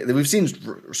believe that we've seen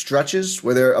stretches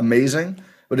where they're amazing,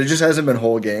 but it just hasn't been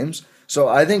whole games. So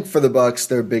I think for the Bucks,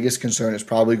 their biggest concern is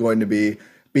probably going to be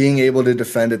being able to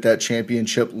defend at that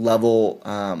championship level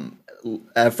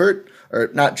effort, or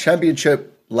not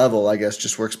championship level, I guess,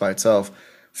 just works by itself.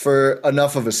 for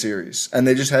enough of a series, and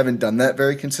they just haven't done that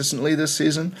very consistently this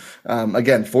season.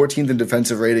 Again, 14th in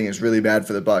defensive rating is really bad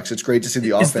for the Bucks. It's great to see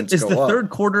the offense is go the up. third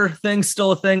quarter thing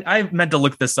still a thing? I meant to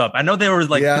look this up. I know they were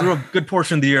like through a good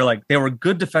portion of the year, like they were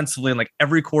good defensively in like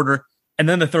every quarter, and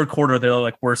then the third quarter they're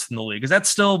like worse in the league. Has that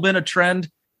still been a trend?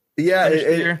 Yeah,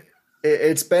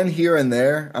 it's been here and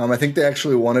there. I think they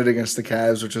actually won it against the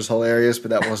Cavs, which was hilarious,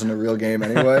 but that wasn't a real game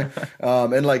anyway.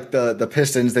 And like the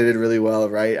Pistons, they did really well,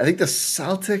 right? I think the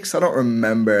Celtics, I don't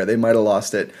remember. They might have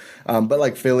lost it. But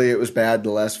like Philly, it was bad the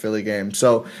last Philly game.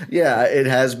 So yeah, it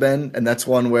has been. And that's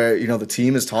one where, the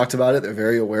team has talked about it. They're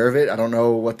very aware of it. I don't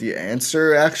know what the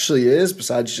answer actually is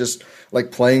besides just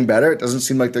like playing better. It doesn't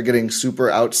seem like they're getting super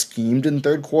out schemed in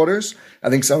third quarters. I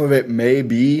think some of it may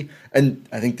be, and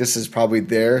I think this is probably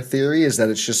their theory, is that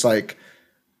it's just like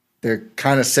they're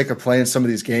kind of sick of playing some of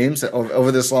these games over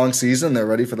this long season. They're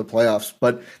ready for the playoffs.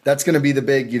 But that's going to be the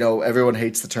big, everyone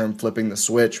hates the term flipping the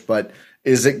switch, but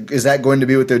is that going to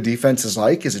be what their defense is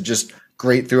like? Is it just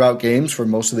great throughout games for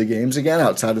most of the games again,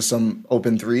 outside of some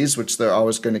open threes, which they're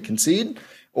always going to concede?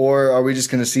 Or are we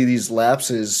just going to see these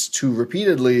lapses too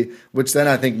repeatedly, which then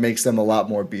I think makes them a lot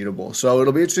more beatable? So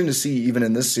it'll be interesting to see even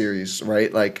in this series,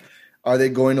 right? Like, are they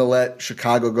going to let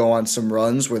Chicago go on some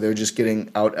runs where they're just getting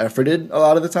out-efforted a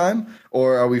lot of the time?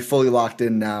 Or are we fully locked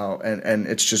in now and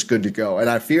it's just good to go? And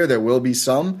I fear there will be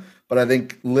some, but I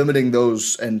think limiting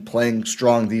those and playing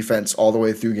strong defense all the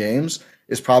way through games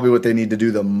is probably what they need to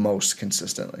do the most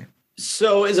consistently.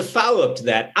 So as a follow-up to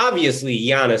that, obviously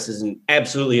Giannis is an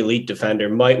absolutely elite defender,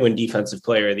 might win Defensive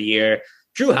Player of the Year.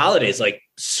 Drew Holiday is like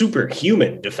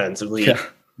superhuman defensively,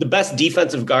 the best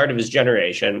defensive guard of his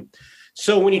generation.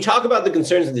 So when you talk about the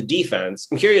concerns of the defense,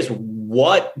 I'm curious,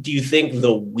 what do you think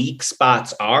the weak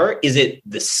spots are? Is it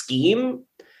the scheme?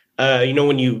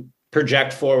 When you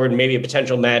project forward maybe a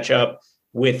potential matchup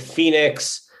with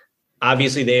Phoenix,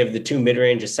 obviously they have the two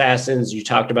mid-range assassins. You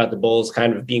talked about the Bulls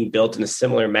kind of being built in a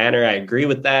similar manner. I agree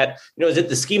with that. Is it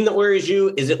the scheme that worries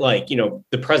you? Is it like,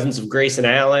 the presence of Grayson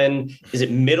Allen? Is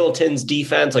it Middleton's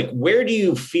defense? Like, where do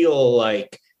you feel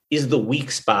like is the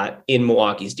weak spot in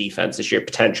Milwaukee's defense this year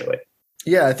potentially?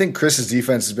 Yeah, I think Chris's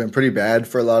defense has been pretty bad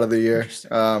for a lot of the year.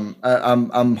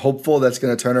 I'm hopeful that's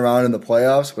going to turn around in the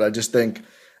playoffs, but I just think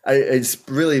it's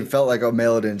really felt like a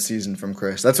mail-it-in season from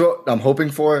Chris. That's what I'm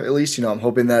hoping for, at least. I'm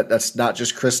hoping that that's not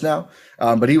just Chris now,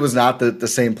 but he was not the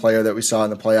same player that we saw in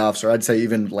the playoffs, or I'd say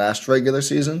even last regular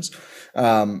seasons.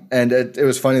 And it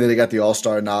was funny that he got the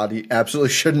All-Star nod. He absolutely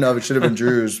shouldn't have. It should have been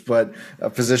Drew's, but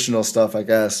positional stuff, I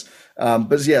guess.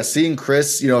 But yeah, seeing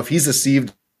Chris, if he's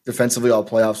deceived defensively all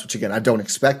playoffs, which again, I don't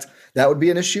expect that would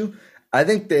be an issue. I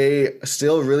think they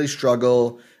still really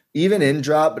struggle, even in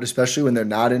drop, but especially when they're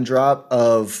not in drop,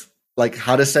 of like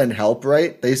how to send help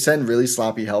right. They send really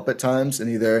sloppy help at times, and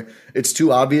either it's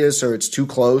too obvious or it's too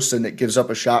close and it gives up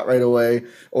a shot right away,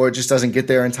 or it just doesn't get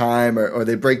there in time, or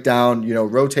they break down,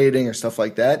 rotating or stuff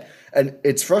like that. And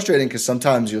it's frustrating because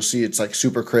sometimes you'll see it's like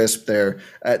super crisp. They're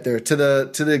to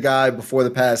the guy before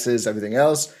the passes, everything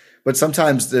else. But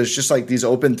sometimes there's just like these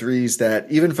open threes that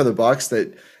even for the Bucks,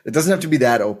 that it doesn't have to be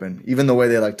that open, even the way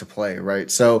they like to play, right?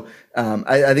 So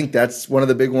I think that's one of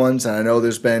the big ones. And I know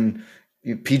there's been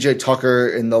PJ Tucker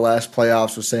in the last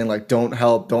playoffs was saying like, don't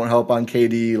help on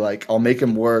KD. Like, I'll make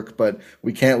him work, but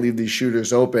we can't leave these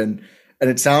shooters open. And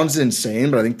it sounds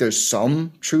insane, but I think there's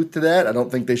some truth to that. I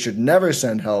don't think they should never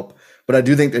send help, but I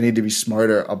do think they need to be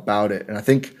smarter about it. And I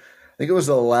think it was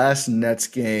the last Nets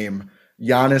game,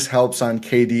 Giannis helps on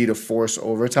KD to force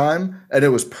overtime, and it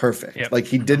was perfect. Yep. Like,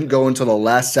 he didn't go until the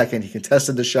last second. He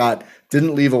contested the shot,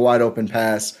 didn't leave a wide open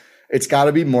pass. It's got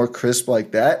to be more crisp like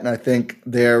that. And I think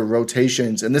their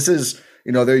rotations, and this is,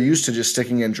 they're used to just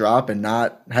sticking in drop and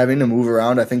not having to move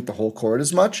around, I think, the whole court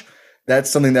as much. That's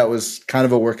something that was kind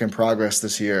of a work in progress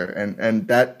this year. And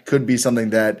that could be something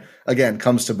that, again,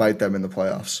 comes to bite them in the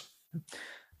playoffs.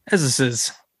 As this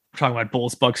is, we're talking about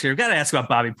Bulls Bucks here, we've got to ask about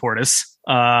Bobby Portis.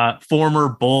 Former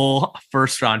Bull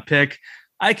first round pick.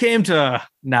 I came to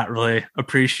not really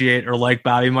appreciate or like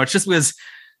Bobby much just because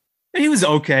he was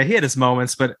okay. He had his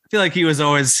moments, but I feel like he was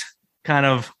always kind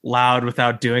of loud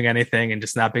without doing anything and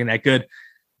just not being that good.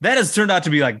 That has turned out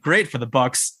to be like great for the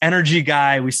Bucks. Energy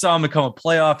guy. We saw him become a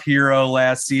playoff hero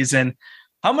last season.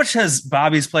 How much has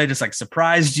Bobby's play just like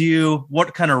surprised you?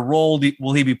 What kind of role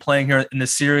will he be playing here in the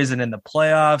series and in the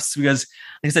playoffs? Because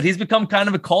like I said, he's become kind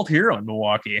of a cult hero in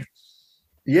Milwaukee.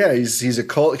 Yeah, he's a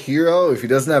cult hero. If he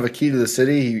doesn't have a key to the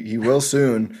city, he will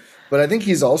soon. But I think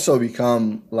he's also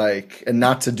become like, and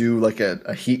not to do like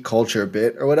a Heat culture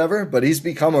bit or whatever, but he's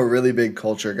become a really big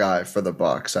culture guy for the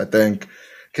Bucks, I think,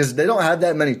 because they don't have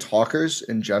that many talkers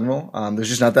in general. There's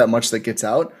just not that much that gets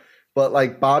out. But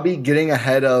like Bobby getting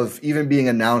ahead of even being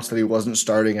announced that he wasn't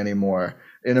starting anymore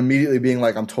and immediately being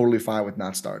like, I'm totally fine with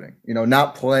not starting,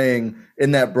 not playing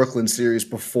in that Brooklyn series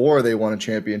before they won a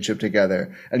championship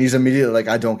together. And he's immediately like,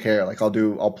 I don't care. Like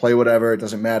I'll play whatever. It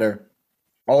doesn't matter.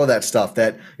 All of that stuff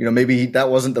that, maybe that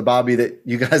wasn't the Bobby that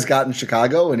you guys got in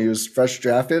Chicago when he was fresh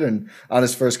drafted and on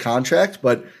his first contract,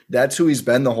 but that's who he's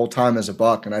been the whole time as a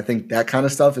Buck. And I think that kind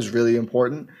of stuff is really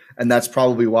important. And that's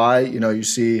probably why, you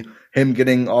see him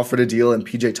getting offered a deal and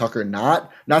PJ Tucker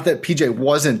not that PJ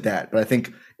wasn't that, but I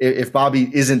think if Bobby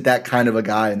isn't that kind of a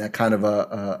guy and that kind of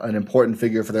an important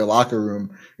figure for their locker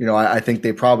room, I think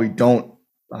they probably don't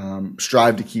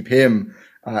strive to keep him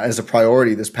as a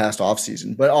priority this past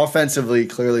offseason. But offensively,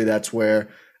 clearly that's where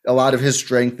a lot of his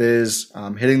strength is,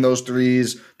 hitting those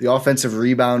threes, the offensive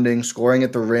rebounding, scoring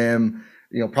at the rim,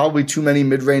 probably too many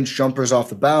mid-range jumpers off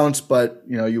the bounce, but,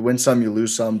 you win some, you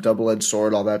lose some, double-edged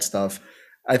sword, all that stuff.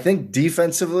 I think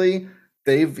defensively,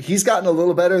 he's gotten a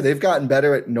little better. They've gotten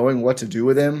better at knowing what to do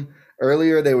with him.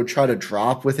 Earlier, they would try to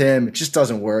drop with him. It just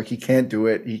doesn't work. He can't do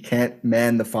it. He can't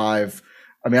man the five.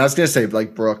 I mean, I was going to say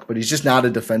like Brook, but he's just not a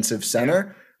defensive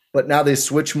center. But now they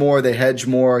switch more, they hedge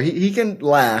more. He can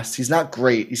last. He's not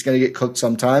great. He's going to get cooked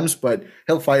sometimes, but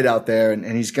he'll fight out there and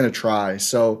he's going to try.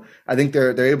 So I think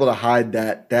they're able to hide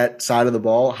that side of the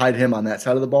ball, hide him on that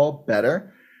side of the ball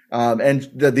better. And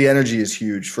the energy is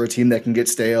huge for a team that can get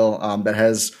stale, that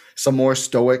has some more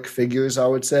stoic figures, I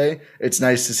would say. It's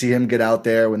nice to see him get out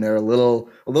there when they're a little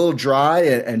dry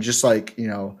and just like,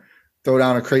 throw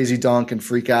down a crazy dunk and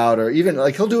freak out, or even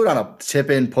like he'll do it on a tip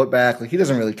in, put back. Like he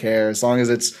doesn't really care as long as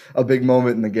it's a big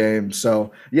moment in the game.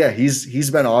 So yeah,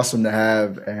 he's been awesome to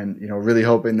have, and really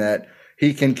hoping that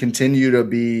he can continue to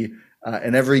be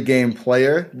an every game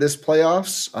player this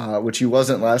playoffs, which he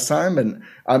wasn't last time. And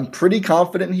I'm pretty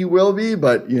confident he will be,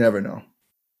 but you never know.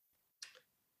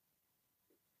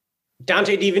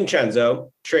 Donte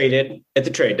DiVincenzo traded at the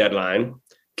trade deadline.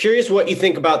 Curious what you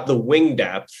think about the wing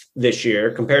depth this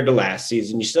year compared to last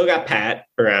season. You still got Pat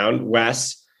around.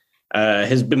 Wes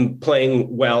has been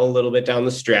playing well a little bit down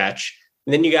the stretch.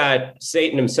 And then you got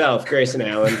Satan himself, Grayson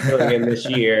Allen, filling in this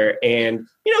year and,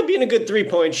 being a good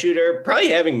three-point shooter, probably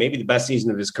having maybe the best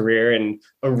season of his career and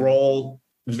a role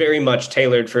very much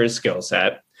tailored for his skill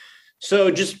set. So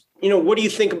just, what do you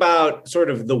think about sort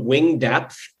of the wing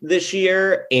depth this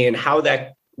year and how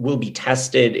that will be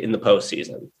tested in the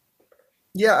postseason?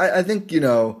 Yeah, I think,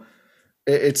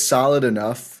 it's solid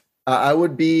enough. I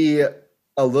would be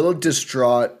a little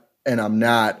distraught, and I'm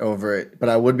not over it, but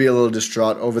I would be a little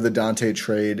distraught over the Donte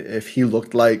trade if he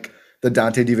looked like the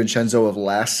Donte DiVincenzo of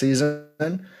last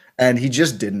season, and he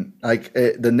just didn't. Like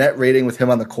the net rating with him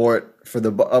on the court for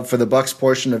the Bucks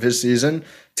portion of his season,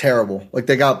 terrible. Like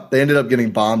they ended up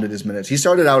getting bombed at his minutes. He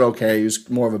started out okay. He was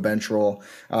more of a bench role,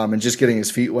 and just getting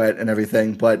his feet wet and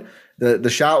everything, but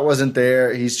the shot wasn't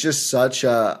there. He's just such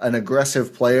an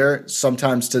aggressive player,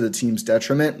 sometimes to the team's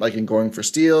detriment, like in going for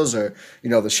steals or,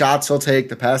 the shots he'll take,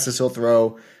 the passes he'll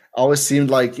throw. Always seemed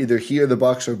like either he or the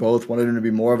Bucks or both wanted him to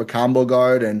be more of a combo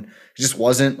guard, and he just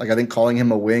wasn't. Like I think calling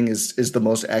him a wing is the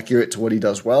most accurate to what he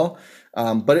does well.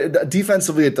 But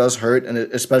defensively, it does hurt, and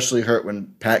it especially hurt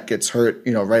when Pat gets hurt,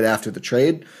 right after the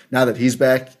trade. Now that he's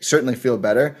back, certainly feel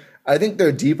better. I think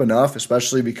they're deep enough,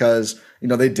 especially because,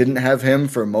 they didn't have him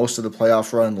for most of the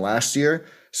playoff run last year.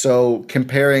 So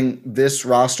comparing this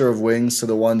roster of wings to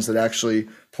the ones that actually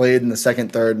played in the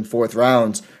second, third, and fourth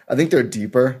rounds, I think they're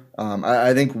deeper.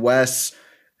 I think Wes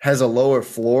has a lower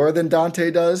floor than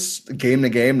Donte does, game to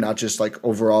game, not just like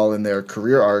overall in their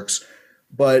career arcs,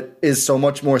 but is so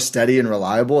much more steady and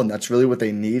reliable. And that's really what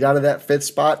they need out of that fifth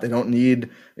spot. They don't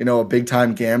need, a big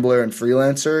time gambler and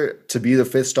freelancer to be the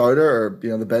fifth starter or,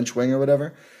 the bench wing or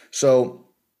whatever. So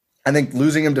I think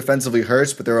losing him defensively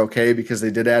hurts, but they're okay because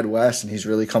they did add Wes and he's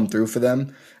really come through for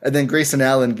them. And then Grayson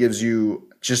Allen gives you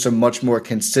just a much more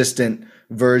consistent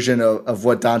version of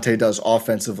what Donte does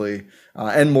offensively,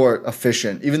 and more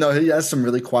efficient. Even though he has some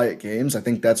really quiet games, I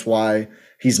think that's why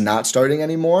he's not starting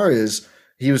anymore. Is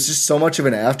he was just so much of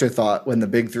an afterthought when the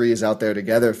big three is out there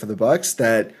together for the Bucks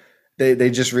that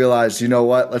they just realized,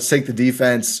 let's take the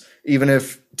defense, even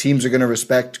if teams are going to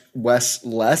respect Wes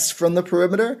less from the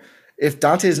perimeter. If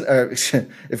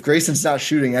if Grayson's not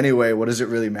shooting anyway, what does it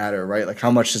really matter, right? Like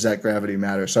how much does that gravity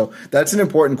matter? So that's an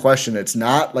important question. It's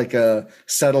not like a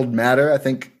settled matter, I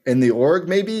think, in the org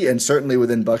maybe, and certainly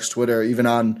within Bucks Twitter, even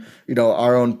on,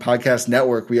 our own podcast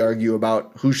network, we argue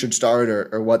about who should start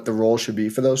or what the role should be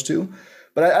for those two.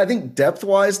 But I think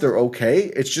depth-wise, they're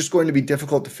okay. It's just going to be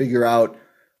difficult to figure out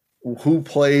who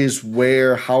plays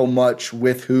where, how much,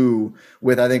 with who,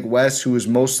 with I think Wes, who is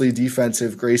mostly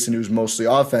defensive, Grayson, who's mostly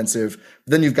offensive.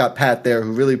 Then you've got Pat there,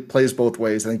 who really plays both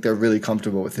ways. I think they're really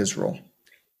comfortable with his role.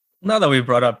 Now that we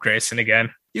brought up Grayson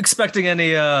again, you expecting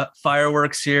any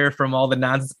fireworks here from all the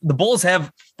nonsense? The Bulls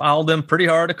have fouled him pretty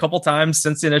hard a couple times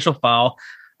since the initial foul.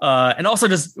 And also,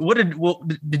 just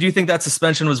did you think that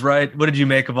suspension was right? What did you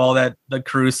make of all that, the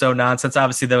Caruso nonsense?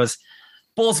 Obviously, those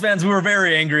Bulls fans, we were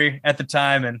very angry at the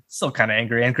time and still kind of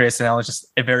angry. And Grayson Allen is just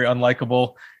a very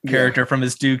unlikable character from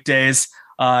his Duke days.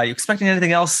 You expecting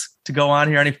anything else to go on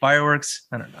here? Any fireworks?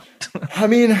 I don't know. I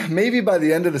mean, maybe by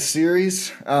the end of the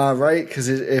series, right? Because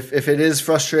if it is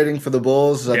frustrating for the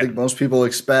Bulls, I think most people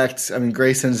expect. I mean,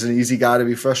 Grayson's an easy guy to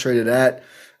be frustrated at.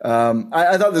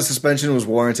 I thought the suspension was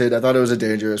warranted. I thought it was a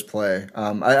dangerous play.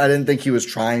 I didn't think he was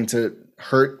trying to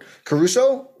hurt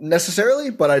Caruso necessarily,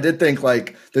 but I did think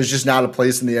like there's just not a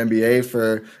place in the NBA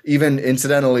for even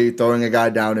incidentally throwing a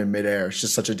guy down in midair. It's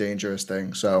just such a dangerous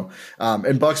thing. So,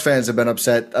 and Bucks fans have been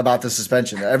upset about the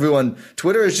suspension.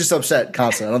 Twitter is just upset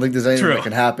constantly. I don't think there's anything that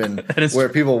can happen where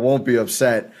people won't be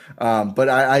upset. But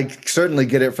I certainly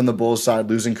get it from the Bulls side.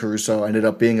 Losing Caruso ended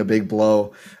up being a big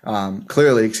blow,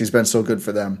 clearly, because he's been so good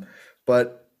for them.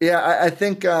 But yeah, I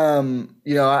think,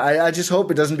 I just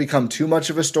hope it doesn't become too much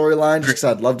of a storyline, because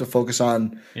I'd love to focus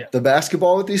on the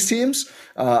basketball with these teams.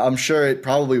 I'm sure it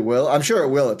probably will. I'm sure it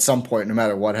will at some point, no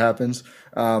matter what happens.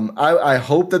 I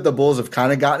hope that the Bulls have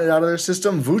kind of gotten it out of their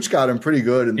system. Vooch got him pretty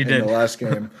good in the last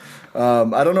game.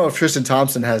 I don't know if Tristan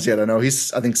Thompson has yet. I know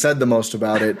he's, I think, said the most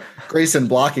about it. Grayson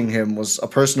blocking him was a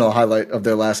personal highlight of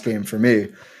their last game for me.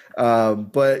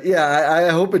 But yeah, I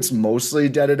hope it's mostly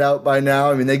deaded out by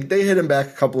now. I mean, they hit him back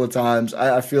a couple of times.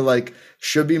 I feel like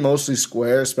should be mostly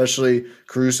square, especially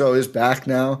Caruso is back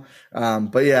now.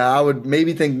 But yeah, I would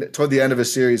maybe think toward the end of a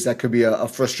series that could be a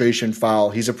frustration foul.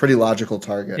 He's a pretty logical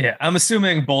target. Yeah, I'm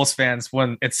assuming Bulls fans,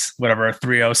 when it's whatever, a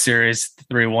 3-0 series,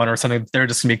 3-1 or something, they're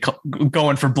just going to be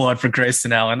going for blood for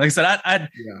Grayson Allen. Like I said,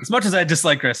 as much as I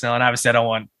dislike Grayson Allen, obviously I don't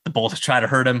want the Bulls to try to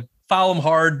hurt him, foul him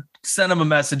hard, send him a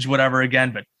message, whatever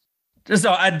again, but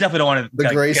I definitely don't want to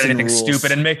get anything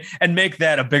stupid and make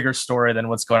that a bigger story than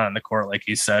what's going on in the court, like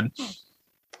he said.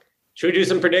 Should we do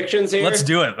some predictions here? Let's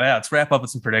do it. Yeah, let's wrap up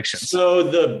with some predictions. So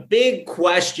the big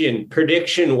question,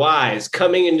 prediction-wise,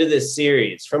 coming into this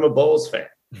series from a Bulls fan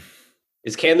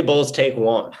is, can the Bulls take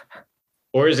one?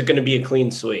 Or is it going to be a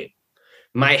clean sweep?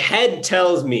 My head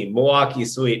tells me Milwaukee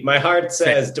sweep. My heart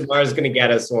says DeMar's going to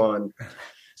get us one.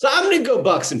 So I'm going to go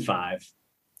Bucks in 5.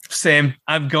 Same.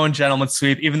 I'm going gentleman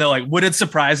sweep, even though, like, would it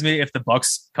surprise me if the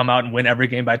Bucks come out and win every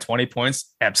game by 20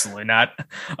 points? Absolutely not.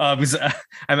 Because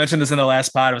I mentioned this in the last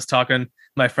pod. I was talking to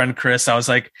my friend Chris. I was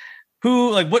like,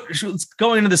 what's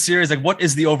going into the series? Like, what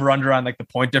is the over under on like the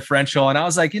point differential? And I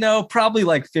was like, probably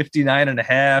like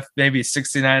 59.5, maybe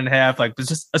 69.5. Like,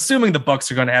 just assuming the Bucks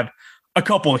are going to have a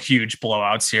couple of huge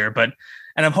blowouts here.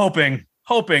 And I'm hoping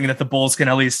that the Bulls can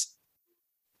at least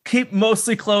keep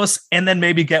mostly close and then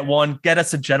maybe get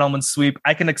us a gentleman sweep.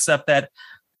 I can accept that.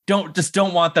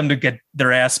 Don't want them to get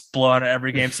their ass blown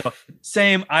every game. So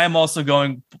same. I am also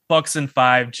going Bucks in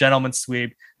 5, gentleman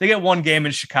sweep. They get one game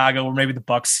in Chicago where maybe the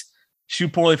Bucks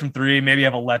shoot poorly from 3, maybe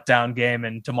have a letdown game,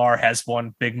 and DeMar has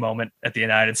one big moment at the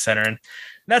United Center. And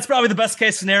that's probably the best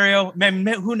case scenario.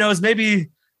 Maybe, who knows?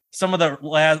 Maybe some of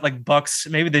the Bucks,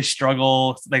 maybe they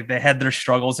struggle. Like they had their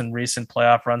struggles in recent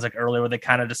playoff runs, like earlier, where they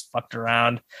kind of just fucked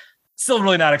around. Still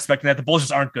really not expecting that. The Bulls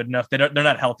just aren't good enough. They're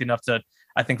not healthy enough to,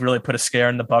 I think, really put a scare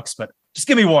in the Bucks. But just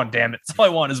give me one, damn it. That's all I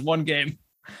want is one game.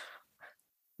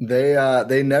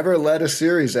 They never led a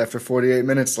series after 48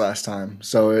 minutes last time.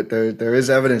 So there is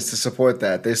evidence to support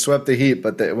that. They swept the Heat,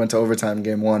 but they went to overtime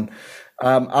game 1.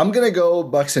 I'm going to go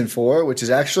Bucks in 4, which is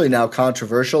actually now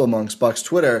controversial amongst Bucks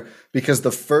Twitter because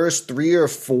the first 3 or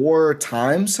 4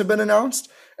 times have been announced.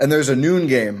 And there's a noon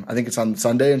game. I think it's on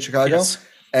Sunday in Chicago. Yes.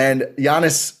 And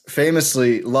Giannis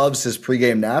famously loves his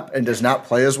pregame nap and does not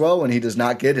play as well when he does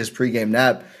not get his pregame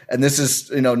nap. And this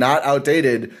is, not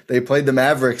outdated. They played the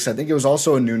Mavericks. I think it was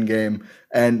also a noon game.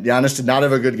 And Giannis did not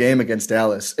have a good game against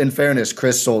Dallas. In fairness,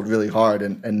 Chris sold really hard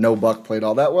and no Buck played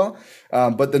all that well.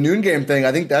 But the noon game thing,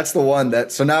 I think that's the one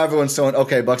that, so now everyone's saying,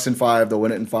 okay, Bucks in 5, they'll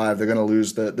win it in 5. They're going to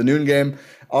lose the noon game.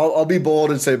 I'll be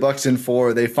bold and say Bucks in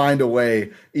 4. They find a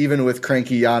way, even with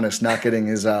cranky Giannis not getting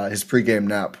his pregame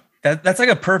nap. That's like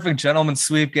a perfect gentleman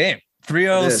sweep game.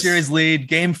 3-0 series lead,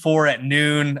 game 4 at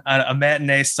noon, a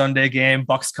matinee Sunday game.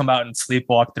 Bucks come out and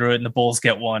sleepwalk through it, and the Bulls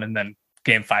get one, and then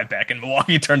game 5 back in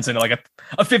Milwaukee turns into like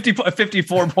a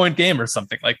 54 point game or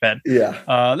something like that.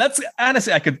 Yeah. That's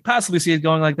honestly, I could possibly see it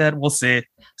going like that. We'll see.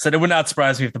 So it would not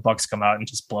surprise me if the Bucks come out and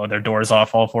just blow their doors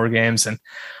off all 4 games, and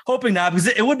hoping not, because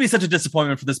it would be such a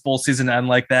disappointment for this Bulls season to end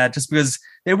like that, just because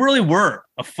they really were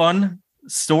a fun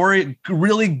story,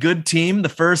 really good team. The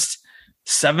first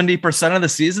 70% of the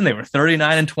season, they were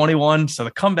 39-21. So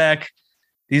the comeback,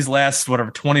 these last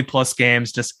 20 plus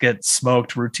games just get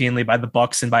smoked routinely by the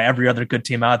Bucks and by every other good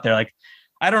team out there. Like,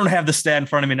 I don't have the stat in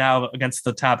front of me now against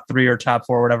the top 3 or top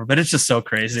 4 or whatever, but it's just so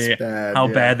crazy how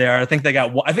bad they are. I think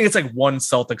it's like one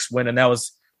Celtics win, and that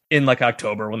was in like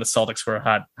October when the Celtics were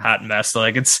a hot mess. So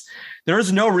like there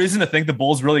is no reason to think the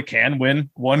Bulls really can win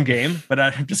one game, but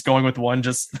I'm just going with one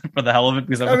just for the hell of it,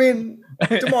 because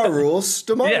DeMar rules.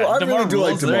 I really do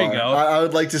like DeMar. There you go. I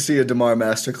would like to see a DeMar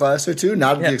masterclass or two,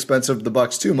 not at the expense of the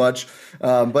Bucks too much,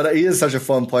 but he is such a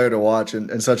fun player to watch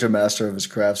and such a master of his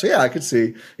craft. So yeah, I could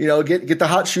see, get the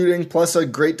hot shooting plus a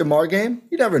great DeMar game.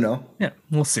 You never know. Yeah,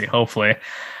 we'll see. Hopefully.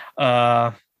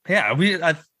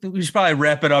 We should probably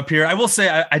wrap it up here. I will say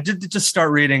I did just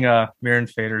start reading Miran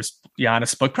Fader's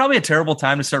Giannis book. Probably a terrible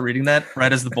time to start reading that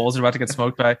right as the Bulls are about to get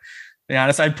smoked by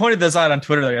Giannis. I pointed this out on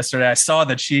Twitter yesterday. I saw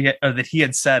that he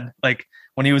had said, like,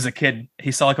 when he was a kid,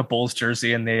 he saw like a Bulls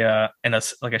jersey in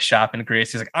a shop in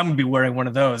Greece. He's like, I'm gonna be wearing one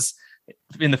of those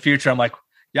in the future. I'm like,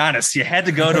 Giannis, you had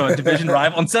to go to a division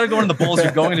rival. Instead of going to the Bulls,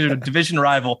 you're going to a division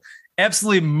rival,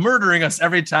 absolutely murdering us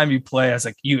every time you play. I was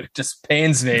like, it just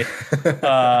pains me.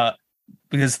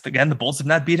 Because, again, the Bulls have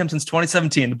not beat him since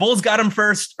 2017. The Bulls got him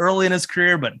first early in his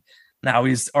career, but now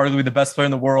he's arguably the best player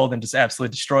in the world and just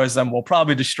absolutely destroys them. We'll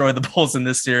probably destroy the Bulls in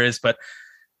this series. But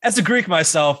as a Greek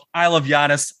myself, I love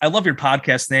Giannis. I love your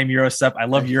podcast name, Eurostep. I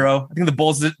love Euro. I think the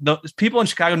Bulls, the people in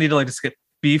Chicago need to just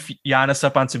beef Giannis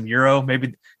up on some Euro.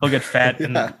 Maybe he'll get fat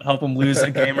and help him lose a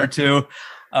game or two.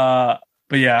 But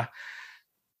yeah.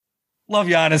 Love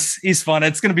Giannis. He's fun.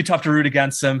 It's going to be tough to root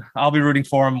against him. I'll be rooting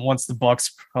for him once the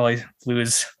Bucks probably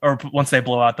lose or once they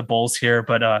blow out the Bulls here.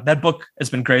 But that book has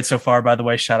been great so far, by the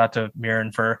way. Shout out to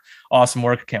Miran for awesome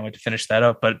work. I can't wait to finish that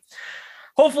up. But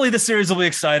hopefully the series will be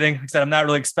exciting. Like I said, I'm not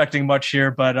really expecting much here,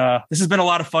 but this has been a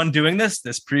lot of fun doing this.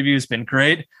 This preview has been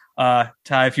great.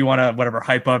 Ty, if you want to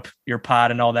hype up your pod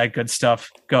and all that good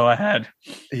stuff, go ahead.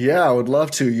 Yeah, I would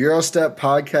love to. Eurostep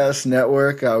Podcast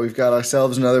Network. We've got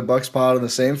ourselves another Bucks pod on the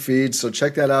same feed, so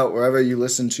check that out wherever you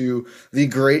listen to the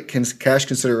great cash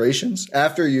considerations.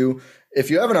 If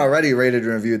you haven't already rated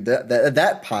and reviewed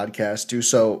that podcast, do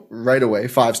so right away,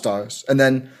 5 stars. And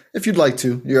then if you'd like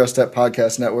to, Eurostep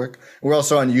Podcast Network. We're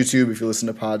also on YouTube if you listen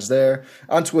to pods there.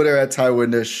 On Twitter at Ty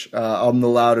Windish. I'm the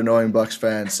loud, annoying Bucks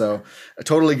fan. So I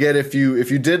totally get if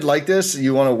you did like this,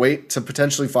 you want to wait to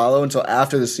potentially follow until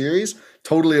after the series.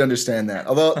 Totally understand that.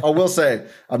 Although I will say,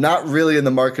 I'm not really in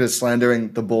the market of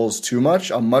slandering the Bulls too much.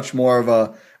 I'm much more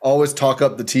of always talk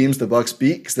up the teams the Bucks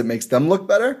beat because it makes them look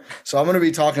better. So I'm going to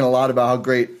be talking a lot about how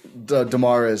great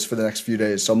DeMar is for the next few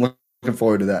days. So I'm looking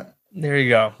forward to that. There you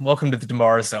go. Welcome to the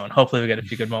DeMar zone. Hopefully we get a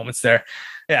few good moments there.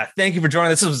 Yeah, thank you for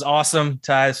joining us. This was awesome,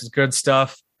 Ty. This was good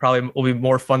stuff. Probably will be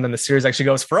more fun than the series actually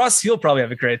goes. For us, you'll probably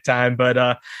have a great time. But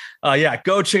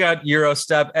go check out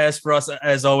Eurostep. As for us,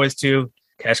 as always, too,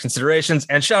 Cash Considerations.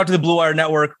 And shout out to the Blue Wire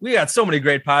Network. We got so many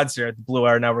great pods here at the Blue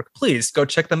Wire Network. Please go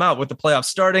check them out with the playoffs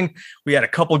starting. We had a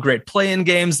couple great play-in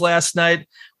games last night.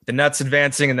 The Nets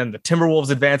advancing and then the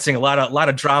Timberwolves advancing. A lot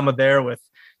of drama there with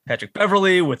Patrick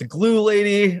Beverley, with the glue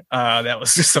lady. That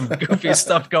was just some goofy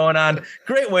stuff going on.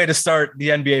 Great way to start the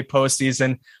NBA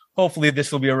postseason. Hopefully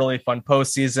this will be a really fun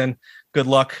postseason. Good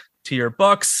luck to your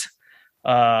Bucks.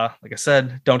 Like I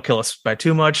said, don't kill us by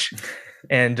too much.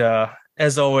 And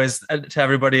as always, to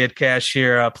everybody at Cash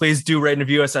here, please do rate and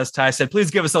review us. As Ty said, please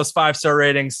give us those 5-star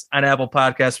ratings on Apple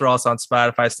Podcasts. We're also on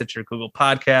Spotify, Stitcher, Google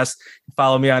Podcasts.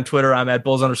 Follow me on Twitter. I'm at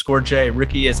Bulls_J.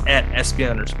 Ricky is at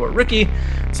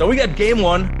ESPN_Ricky. So we got game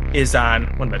 1 is on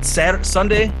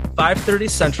Sunday, 5:30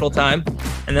 Central Time,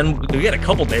 and then we get a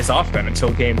couple days off then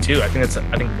until game 2. I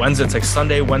think Wednesday. It's like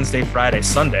Sunday, Wednesday, Friday,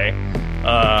 Sunday.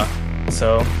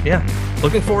 So yeah,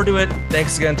 looking forward to it.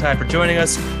 Thanks again, Ty, for joining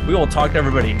us. We will talk to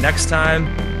everybody next time.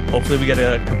 Hopefully we get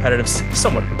a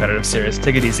somewhat competitive series.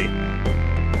 Take it easy.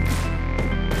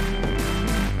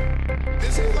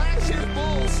 This is last year's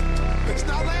Bulls. It's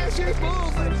not last year's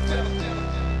Bulls, ladies and gentlemen.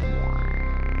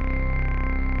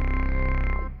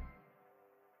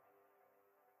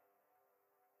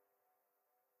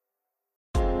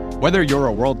 Whether you're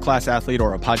a world-class athlete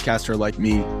or a podcaster like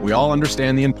me, we all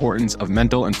understand the importance of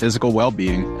mental and physical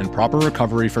well-being and proper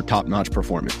recovery for top-notch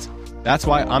performance. That's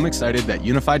why I'm excited that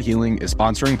Unified Healing is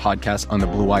sponsoring podcasts on the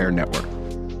Blue Wire Network.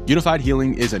 Unified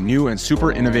Healing is a new and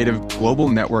super innovative global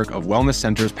network of wellness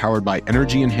centers powered by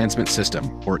Energy Enhancement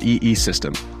System, or EE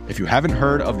System. If you haven't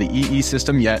heard of the EE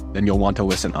System yet, then you'll want to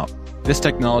listen up. This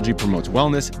technology promotes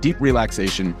wellness, deep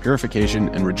relaxation, purification,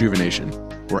 and rejuvenation.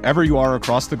 Wherever you are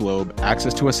across the globe,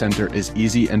 access to a center is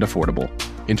easy and affordable.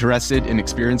 Interested in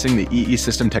experiencing the EE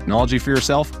System technology for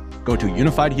yourself? Go to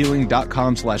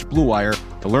unifiedhealing.com/bluewire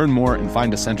to learn more and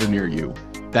find a center near you.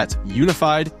 That's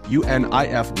unified,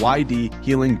 UNIFYD,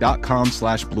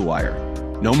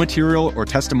 healing.com/bluewire. No material or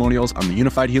testimonials on the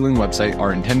Unified Healing website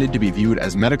are intended to be viewed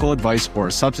as medical advice or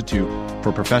a substitute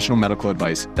for professional medical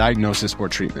advice, diagnosis, or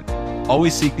treatment.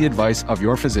 Always seek the advice of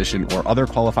your physician or other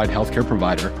qualified healthcare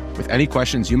provider with any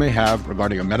questions you may have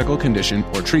regarding a medical condition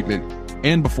or treatment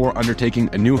and before undertaking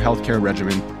a new healthcare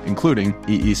regimen, including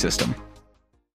EE System.